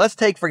 Let's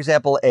take, for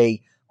example,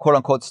 a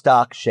quote-unquote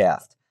stock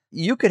shaft.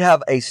 You could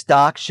have a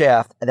stock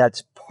shaft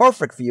that's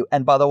perfect for you.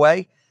 And by the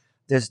way,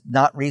 there's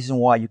not reason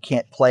why you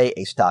can't play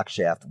a stock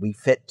shaft. We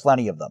fit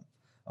plenty of them.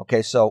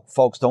 Okay, so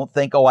folks, don't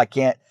think, oh, I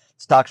can't.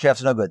 Stock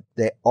shafts are no good.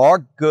 They are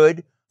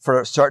good for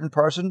a certain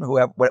person who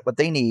have what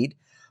they need,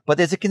 but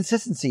there's a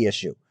consistency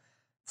issue.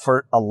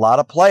 For a lot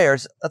of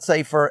players, let's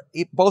say for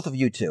both of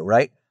you two,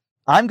 right?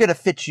 I'm going to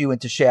fit you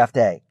into shaft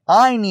A.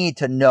 I need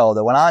to know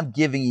that when I'm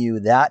giving you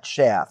that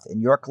shaft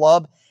in your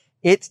club,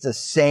 it's the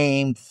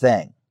same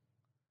thing.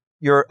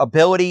 Your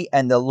ability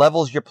and the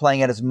levels you're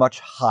playing at is much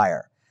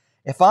higher.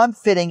 If I'm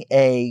fitting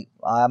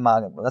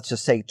let's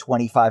just say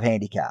 25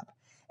 handicap,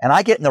 and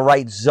I get in the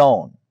right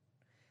zone,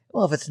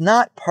 well, if it's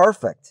not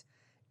perfect,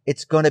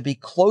 it's going to be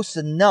close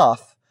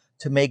enough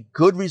to make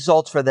good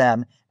results for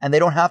them, and they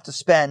don't have to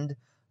spend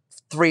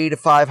 $300 to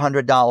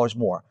 $500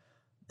 more.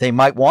 They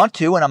might want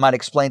to, and I might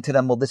explain to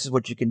them, well, this is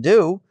what you can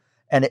do,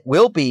 and it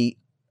will be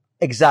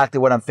exactly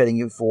what I'm fitting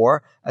you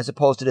for, as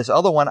opposed to this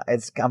other one.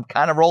 I'm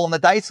kind of rolling the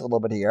dice a little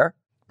bit here,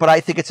 but I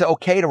think it's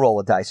okay to roll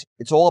the dice.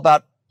 It's all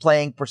about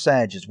playing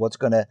percentages, what's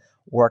going to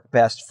work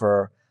best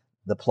for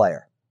the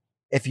player.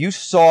 If you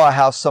saw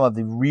how some of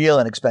the real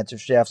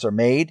inexpensive shafts are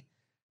made,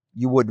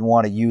 you wouldn't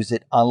want to use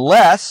it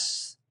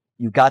unless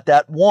you got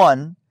that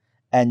one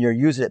and you're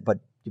using it, but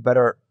you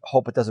better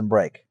hope it doesn't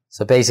break.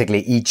 So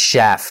basically each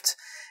shaft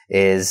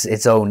is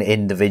its own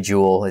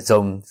individual, its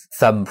own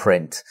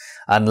thumbprint,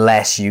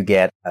 unless you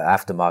get an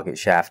aftermarket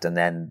shaft, and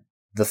then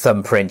the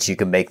thumbprints, you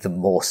can make them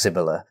more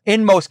similar.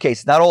 In most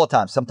cases, not all the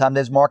time. Sometimes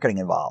there's marketing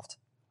involved.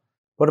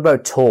 What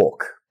about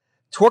torque?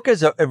 Torque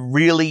is a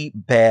really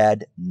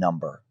bad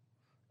number.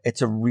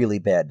 It's a really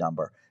bad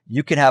number.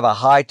 You can have a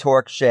high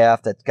torque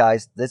shaft that,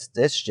 guys,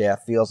 this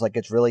shaft feels like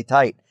it's really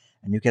tight.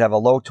 And you can have a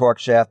low torque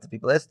shaft that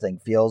this thing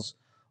feels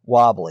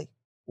wobbly.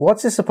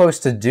 What's it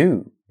supposed to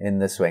do in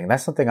the swing?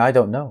 That's something I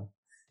don't know.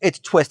 It's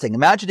twisting.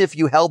 Imagine if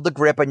you held the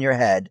grip in your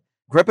head,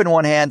 grip in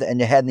one hand and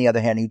your head in the other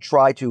hand, and you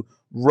try to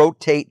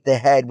rotate the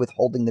head with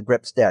holding the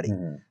grip steady.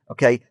 Mm-hmm.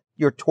 Okay?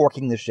 You're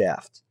torquing the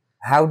shaft.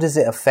 How does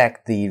it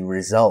affect the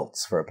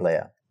results for a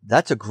player?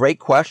 That's a great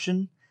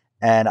question,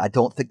 and I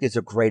don't think there's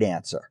a great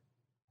answer.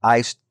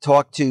 I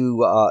talked to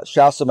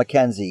Shousa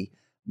McKenzie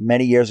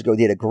many years ago. He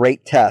did a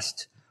great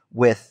test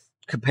with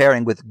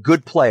comparing with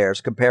good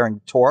players,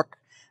 comparing torque,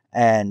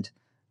 and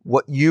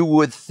what you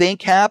would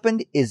think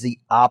happened is the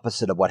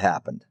opposite of what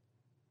happened.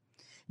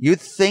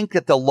 You'd think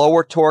that the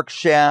lower torque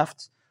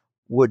shaft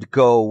would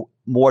go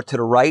more to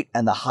the right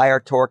and the higher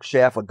torque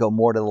shaft would go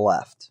more to the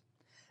left.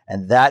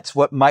 And that's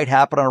what might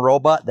happen on a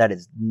robot. That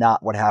is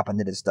not what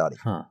happened in this study.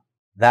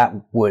 That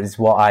was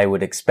what I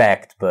would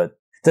expect, but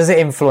does it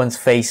influence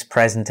face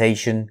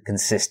presentation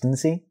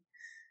consistency?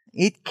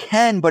 It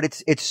can, but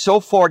it's so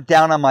far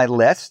down on my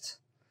list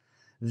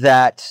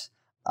that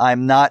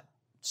I'm not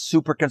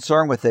super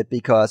concerned with it,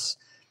 because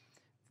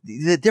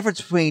the difference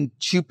between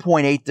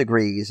 2.8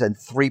 degrees and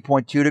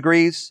 3.2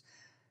 degrees,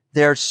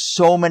 there's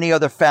so many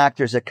other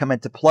factors that come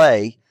into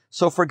play.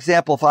 So, for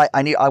example, if I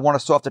want a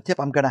softer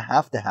tip, I'm going to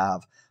have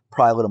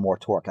probably a little more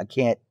torque. I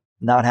can't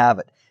not have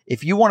it.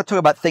 If you want to talk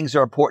about things that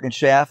are important in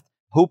shaft,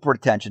 hoop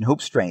retention,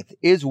 hoop strength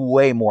is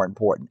way more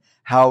important.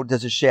 How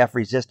does a shaft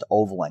resist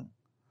ovaling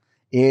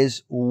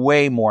is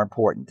way more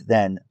important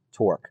than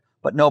torque.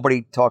 But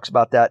nobody talks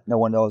about that. No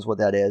one knows what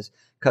that is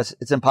because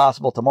it's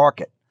impossible to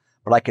market.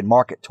 But I can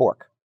market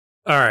torque.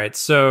 All right.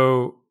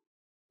 So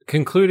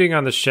concluding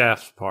on the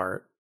shaft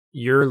part,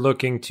 you're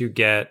looking to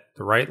get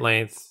the right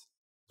length,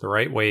 the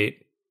right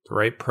weight, the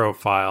right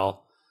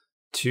profile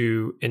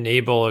to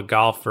enable a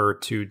golfer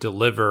to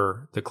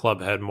deliver the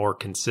club head more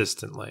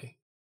consistently.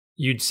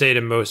 You'd say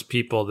to most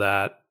people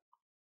that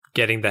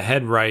getting the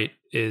head right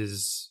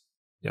is,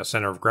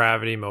 center of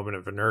gravity, moment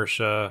of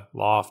inertia,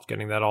 loft,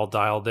 getting that all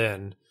dialed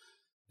in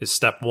is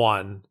step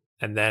one.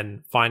 And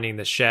then finding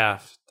the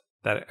shaft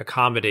that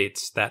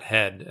accommodates that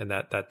head and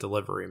that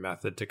delivery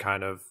method to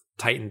kind of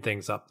tighten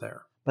things up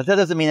there. But that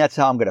doesn't mean that's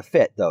how I'm going to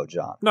fit, though,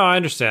 John. No, I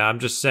understand. I'm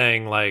just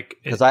saying, like...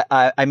 Because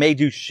I may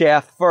do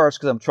shaft first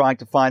because I'm trying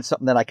to find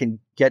something that I can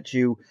get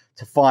you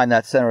to find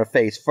that center of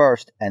face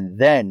first and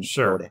then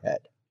go to head.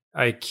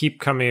 I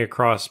keep coming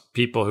across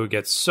people who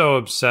get so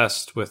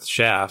obsessed with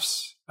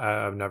shafts.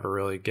 I've never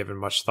really given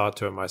much thought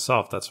to it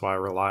myself. That's why I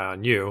rely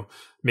on you,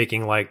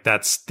 making like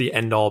that's the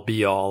end-all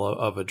be-all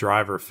of a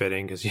driver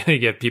fitting, because you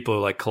get people who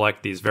like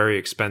collect these very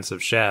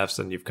expensive shafts,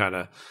 and you've kind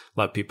of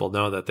let people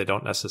know that they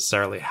don't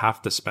necessarily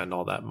have to spend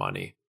all that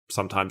money.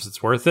 Sometimes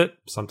it's worth it,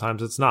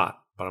 sometimes it's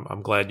not. But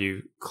I'm glad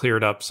you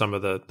cleared up some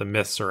of the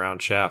myths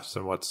around shafts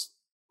and what's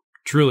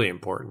truly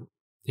important.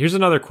 Here's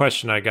another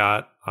question I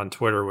got on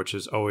Twitter, which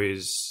is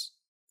always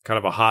kind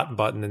of a hot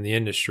button in the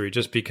industry,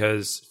 just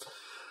because...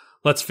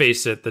 Let's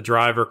face it, the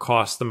driver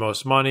costs the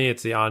most money.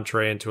 It's the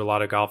entree into a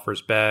lot of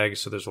golfers' bags.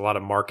 So there's a lot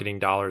of marketing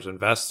dollars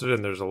invested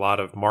and there's a lot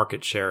of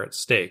market share at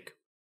stake.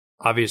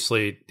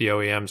 Obviously, the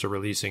OEMs are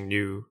releasing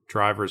new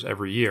drivers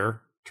every year,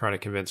 trying to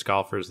convince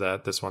golfers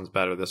that this one's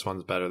better, this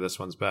one's better, this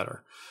one's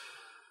better.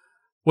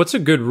 What's a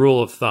good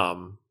rule of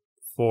thumb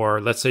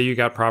for, let's say you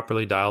got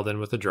properly dialed in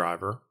with a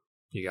driver,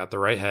 you got the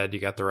right head, you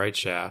got the right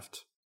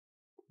shaft.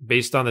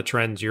 Based on the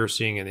trends you're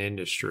seeing in the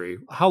industry,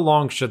 how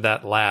long should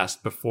that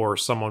last before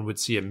someone would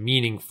see a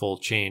meaningful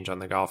change on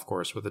the golf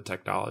course with a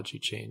technology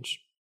change?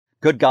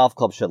 Good golf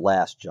clubs should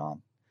last,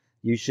 John.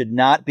 You should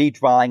not be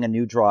trying a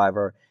new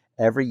driver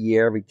every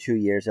year, every 2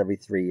 years, every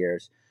 3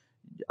 years.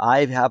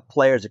 I have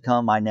players that come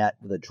on my net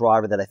with a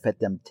driver that I fit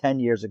them 10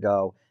 years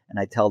ago, and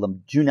I tell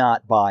them, do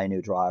not buy a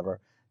new driver.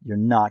 You're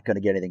not going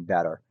to get anything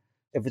better.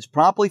 If it's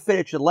properly fit,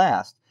 it should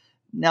last.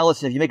 Now,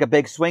 listen, if you make a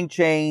big swing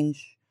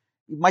change,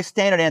 my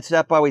standard answer to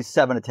that probably is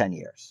 7 to 10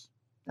 years.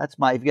 That's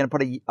if you're going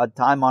to put a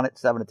time on it,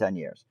 7 to 10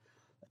 years.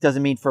 It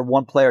doesn't mean for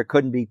one player it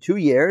couldn't be 2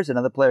 years,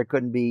 another player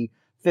couldn't be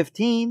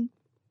 15,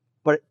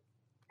 but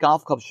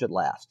golf clubs should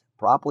last.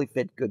 Properly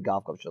fit, good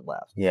golf clubs should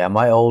last. Yeah,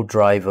 my old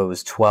driver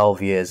was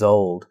 12 years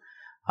old,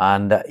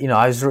 and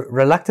I was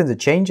reluctant to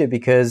change it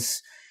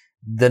because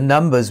the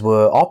numbers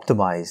were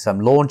optimized. I'm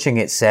launching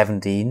it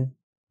 17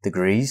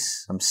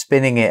 degrees. I'm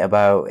spinning it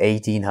about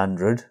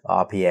 1800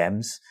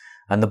 RPMs.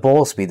 And the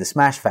ball speed, the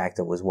smash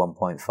factor was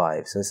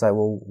 1.5. So it's like,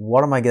 well,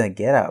 what am I going to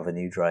get out of a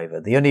new driver?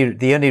 The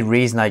only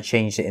reason I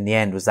changed it in the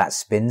end was that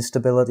spin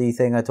stability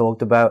thing I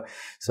talked about.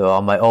 So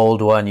on my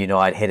old one,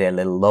 I'd hit it a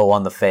little low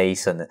on the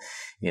face, and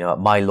at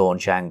my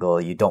launch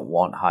angle, you don't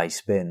want high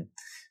spin.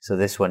 So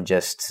this one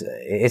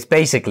it's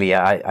basically,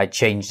 I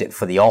changed it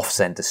for the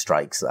off-center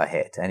strikes that I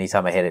hit.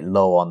 Anytime I hit it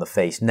low on the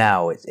face,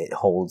 now it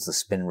holds the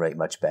spin rate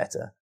much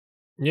better.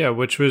 Yeah,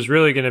 which was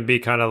really going to be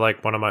kind of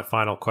like one of my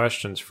final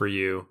questions for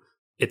you.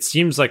 It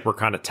seems like we're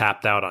kind of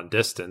tapped out on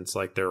distance,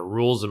 like there are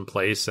rules in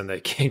place and they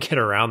can't get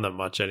around them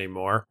much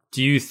anymore.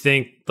 Do you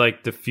think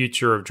like the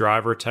future of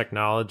driver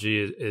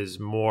technology is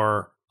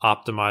more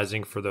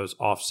optimizing for those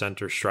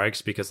off-center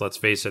strikes? Because let's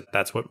face it,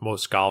 that's what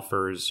most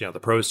golfers, the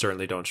pros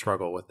certainly don't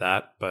struggle with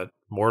that, but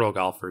mortal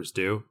golfers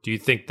do. Do you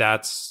think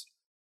that's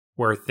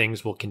where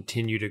things will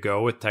continue to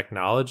go with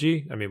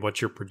technology? I mean,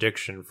 what's your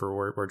prediction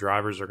for where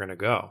drivers are going to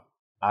go?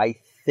 I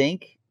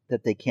think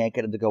that they can't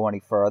get them to go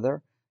any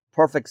further.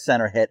 Perfect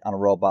center hit on a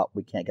robot,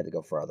 we can't get to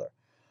go further.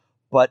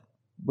 But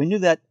we knew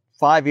that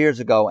 5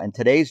 years ago, and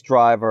today's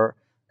driver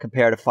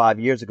compared to 5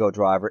 years ago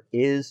driver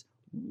is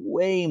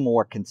way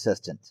more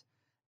consistent.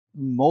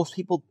 Most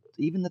people,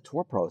 even the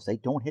tour pros, they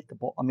don't hit the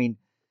ball. I mean,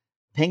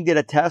 Ping did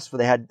a test where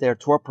they had their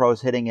tour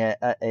pros hitting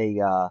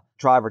a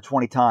driver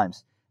 20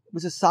 times. It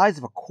was the size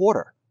of a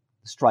quarter,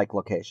 the strike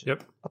location.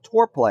 Yep. A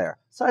tour player,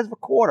 size of a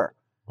quarter.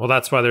 Well,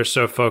 that's why they're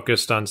so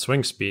focused on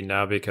swing speed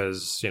now,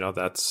 because,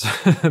 that's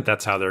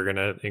that's how they're going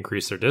to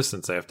increase their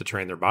distance. They have to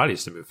train their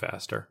bodies to move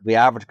faster. The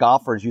average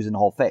golfer is using the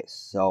whole face.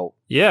 So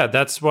yeah,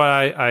 that's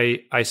why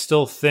I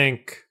still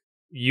think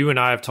you and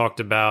I have talked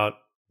about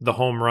the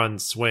home run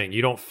swing.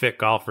 You don't fit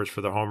golfers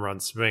for the home run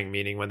swing,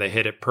 meaning when they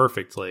hit it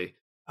perfectly.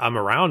 I'm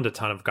around a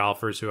ton of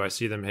golfers who I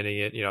see them hitting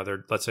it,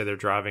 let's say they're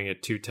driving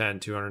at 210,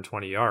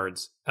 220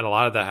 yards. And a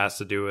lot of that has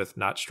to do with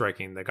not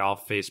striking the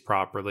golf face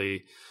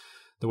properly,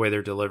 the way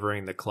they're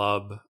delivering the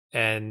club.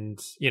 And,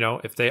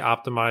 if they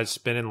optimize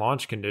spin and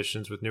launch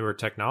conditions with newer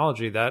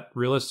technology, that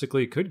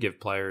realistically could give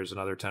players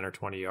another 10 or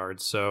 20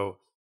 yards. So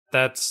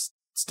that's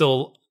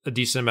still a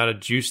decent amount of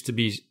juice to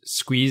be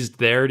squeezed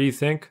there, do you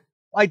think?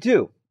 I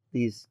do.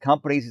 These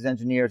companies, these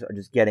engineers are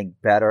just getting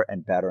better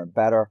and better and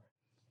better.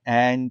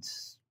 And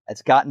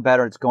it's gotten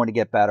better. It's going to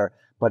get better.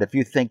 But if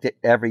you think that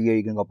every year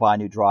you're going to go buy a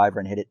new driver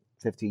and hit it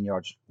 15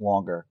 yards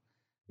longer,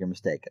 you're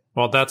mistaken.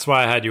 Well, that's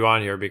why I had you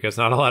on here, because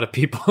not a lot of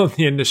people in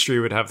the industry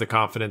would have the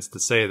confidence to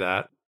say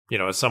that.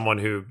 As someone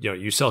who,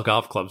 you sell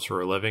golf clubs for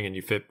a living and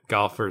you fit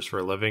golfers for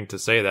a living, to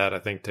say that, I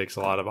think takes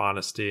a lot of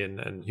honesty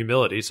and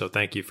humility. So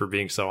thank you for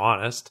being so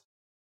honest.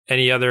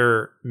 Any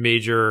other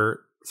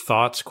major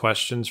thoughts,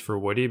 questions for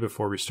Woody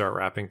before we start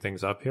wrapping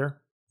things up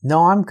here?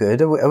 No, I'm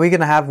good. Are we going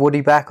to have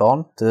Woody back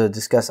on to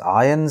discuss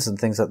irons and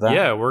things like that?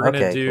 Yeah, we're going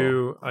to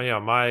do, cool.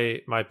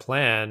 My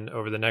plan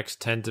over the next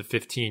 10 to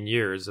 15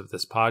 years of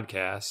this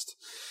podcast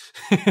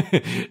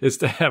is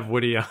to have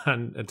Woody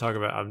on and talk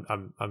about,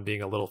 I'm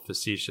being a little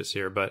facetious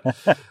here, but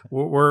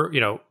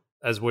we're,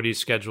 as Woody's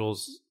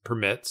schedules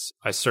permits,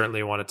 I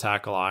certainly want to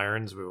tackle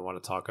irons. We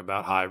want to talk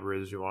about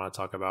hybrids. We want to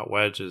talk about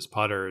wedges,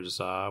 putters.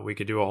 We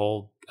could do a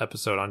whole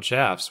episode on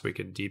shafts. We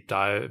could deep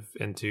dive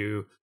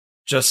into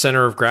just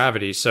center of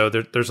gravity. So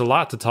there's a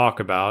lot to talk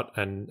about.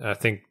 And I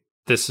think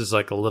this is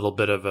like a little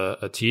bit of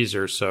a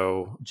teaser.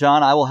 So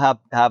John, I will have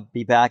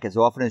be back as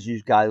often as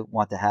you guys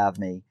want to have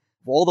me.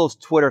 All those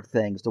Twitter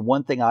things, the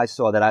one thing I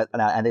saw that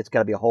and it's got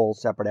to be a whole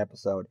separate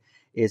episode,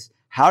 is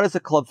how does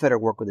a club fitter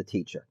work with a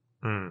teacher?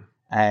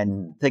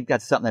 And I think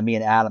that's something that me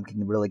and Adam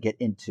can really get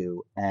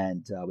into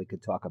and we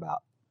could talk about.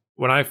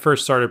 When I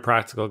first started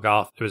Practical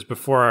Golf, it was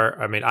before,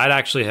 I'd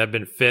actually have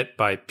been fit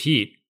by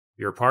Pete,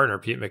 your partner,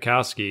 Pete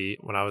Mikowski,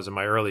 when I was in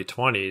my early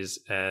 20s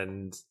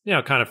and,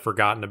 kind of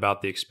forgotten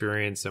about the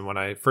experience. And when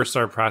I first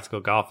started Practical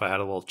Golf, I had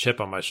a little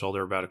chip on my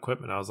shoulder about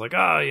equipment. I was like,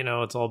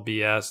 it's all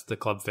BS, the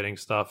club fitting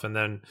stuff. And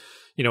then,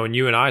 when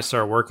you and I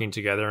started working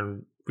together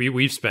and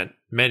we've spent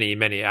many,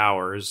 many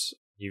hours.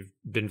 You've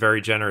been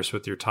very generous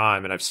with your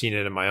time, and I've seen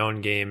it in my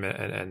own game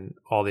and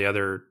all the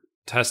other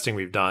testing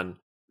we've done.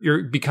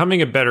 You're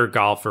becoming a better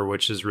golfer,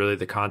 which is really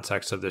the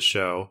context of this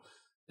show,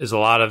 is a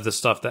lot of the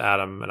stuff that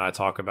Adam and I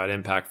talk about: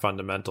 impact,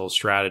 fundamentals,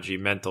 strategy,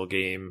 mental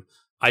game.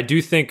 I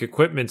do think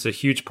equipment's a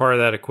huge part of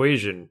that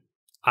equation.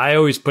 I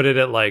always put it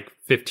at like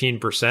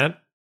 15%.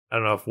 I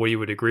don't know if Woody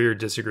would agree or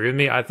disagree with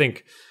me. I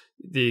think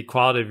the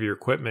quality of your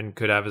equipment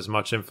could have as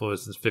much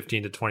influence as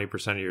 15 to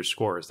 20% of your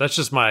scores. That's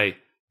just my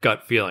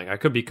gut feeling. I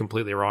could be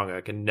completely wrong. I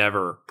can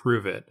never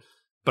prove it.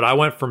 But I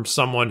went from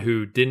someone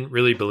who didn't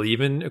really believe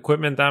in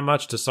equipment that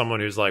much to someone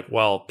who's like,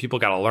 well, people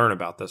got to learn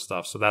about this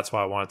stuff. So that's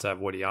why I wanted to have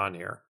Woody on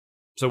here.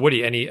 So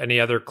Woody, any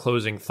other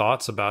closing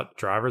thoughts about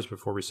drivers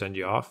before we send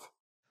you off?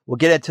 We'll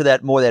get into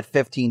that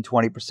 15,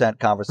 20%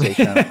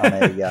 conversation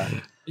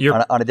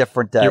on a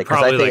different day. You're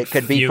probably I think like it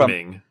could be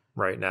from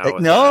right now.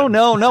 No.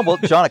 Well,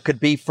 John, it could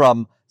be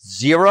from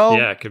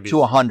 0 to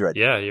 100.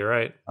 Yeah, you're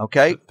right.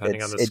 Okay.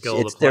 Depending on the skill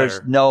of the player.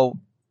 There's no,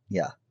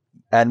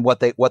 and what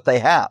they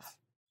have.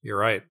 You're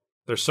right.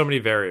 There's so many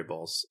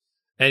variables.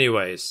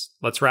 Anyways,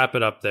 let's wrap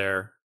it up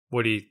there.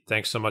 Woody,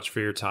 thanks so much for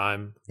your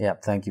time. Yeah,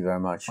 thank you very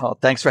much. Well,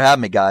 thanks for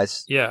having me,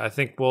 guys. Yeah, I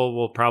think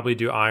we'll probably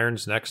do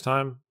irons next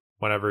time,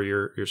 whenever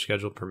your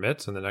schedule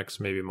permits in the next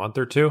maybe month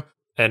or two.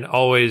 And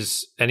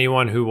always,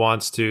 anyone who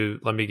wants to,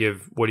 let me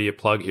give Woody a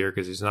plug here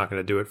because he's not going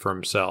to do it for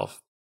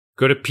himself.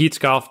 Go to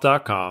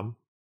petesgolf.com.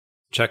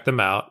 Check them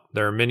out.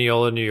 They're in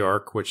Mineola, New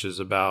York, which is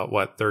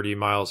about, 30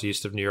 miles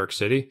east of New York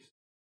City.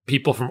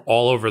 People from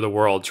all over the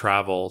world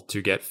travel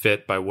to get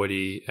fit by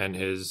Woody and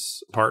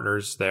his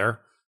partners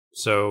there.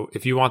 So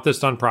if you want this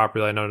done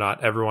properly, I know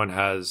not everyone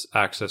has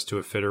access to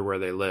a fitter where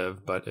they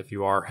live, but if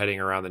you are heading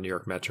around the New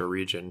York metro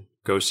region,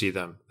 go see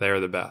them. They are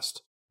the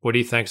best.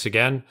 Woody, thanks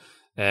again.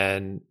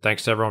 And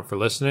thanks to everyone for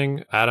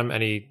listening. Adam,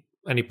 any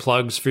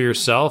plugs for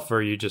yourself,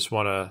 or you just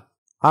want to...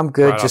 I'm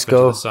good. Just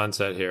go into the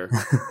sunset here.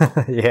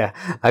 Yeah,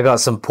 I got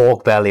some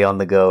pork belly on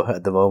the go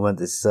at the moment.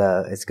 It's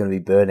going to be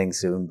burning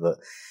soon, but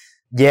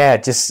yeah,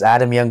 just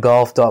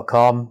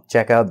adamyounggolf.com.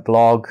 Check out the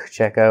blog.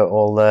 Check out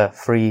all the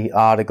free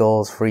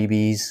articles,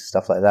 freebies,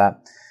 stuff like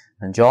that.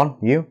 And John,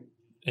 you?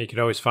 You can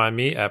always find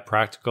me at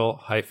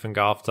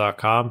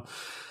practical-golf.com.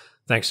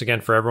 Thanks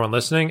again for everyone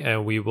listening,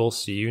 and we will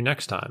see you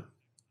next time.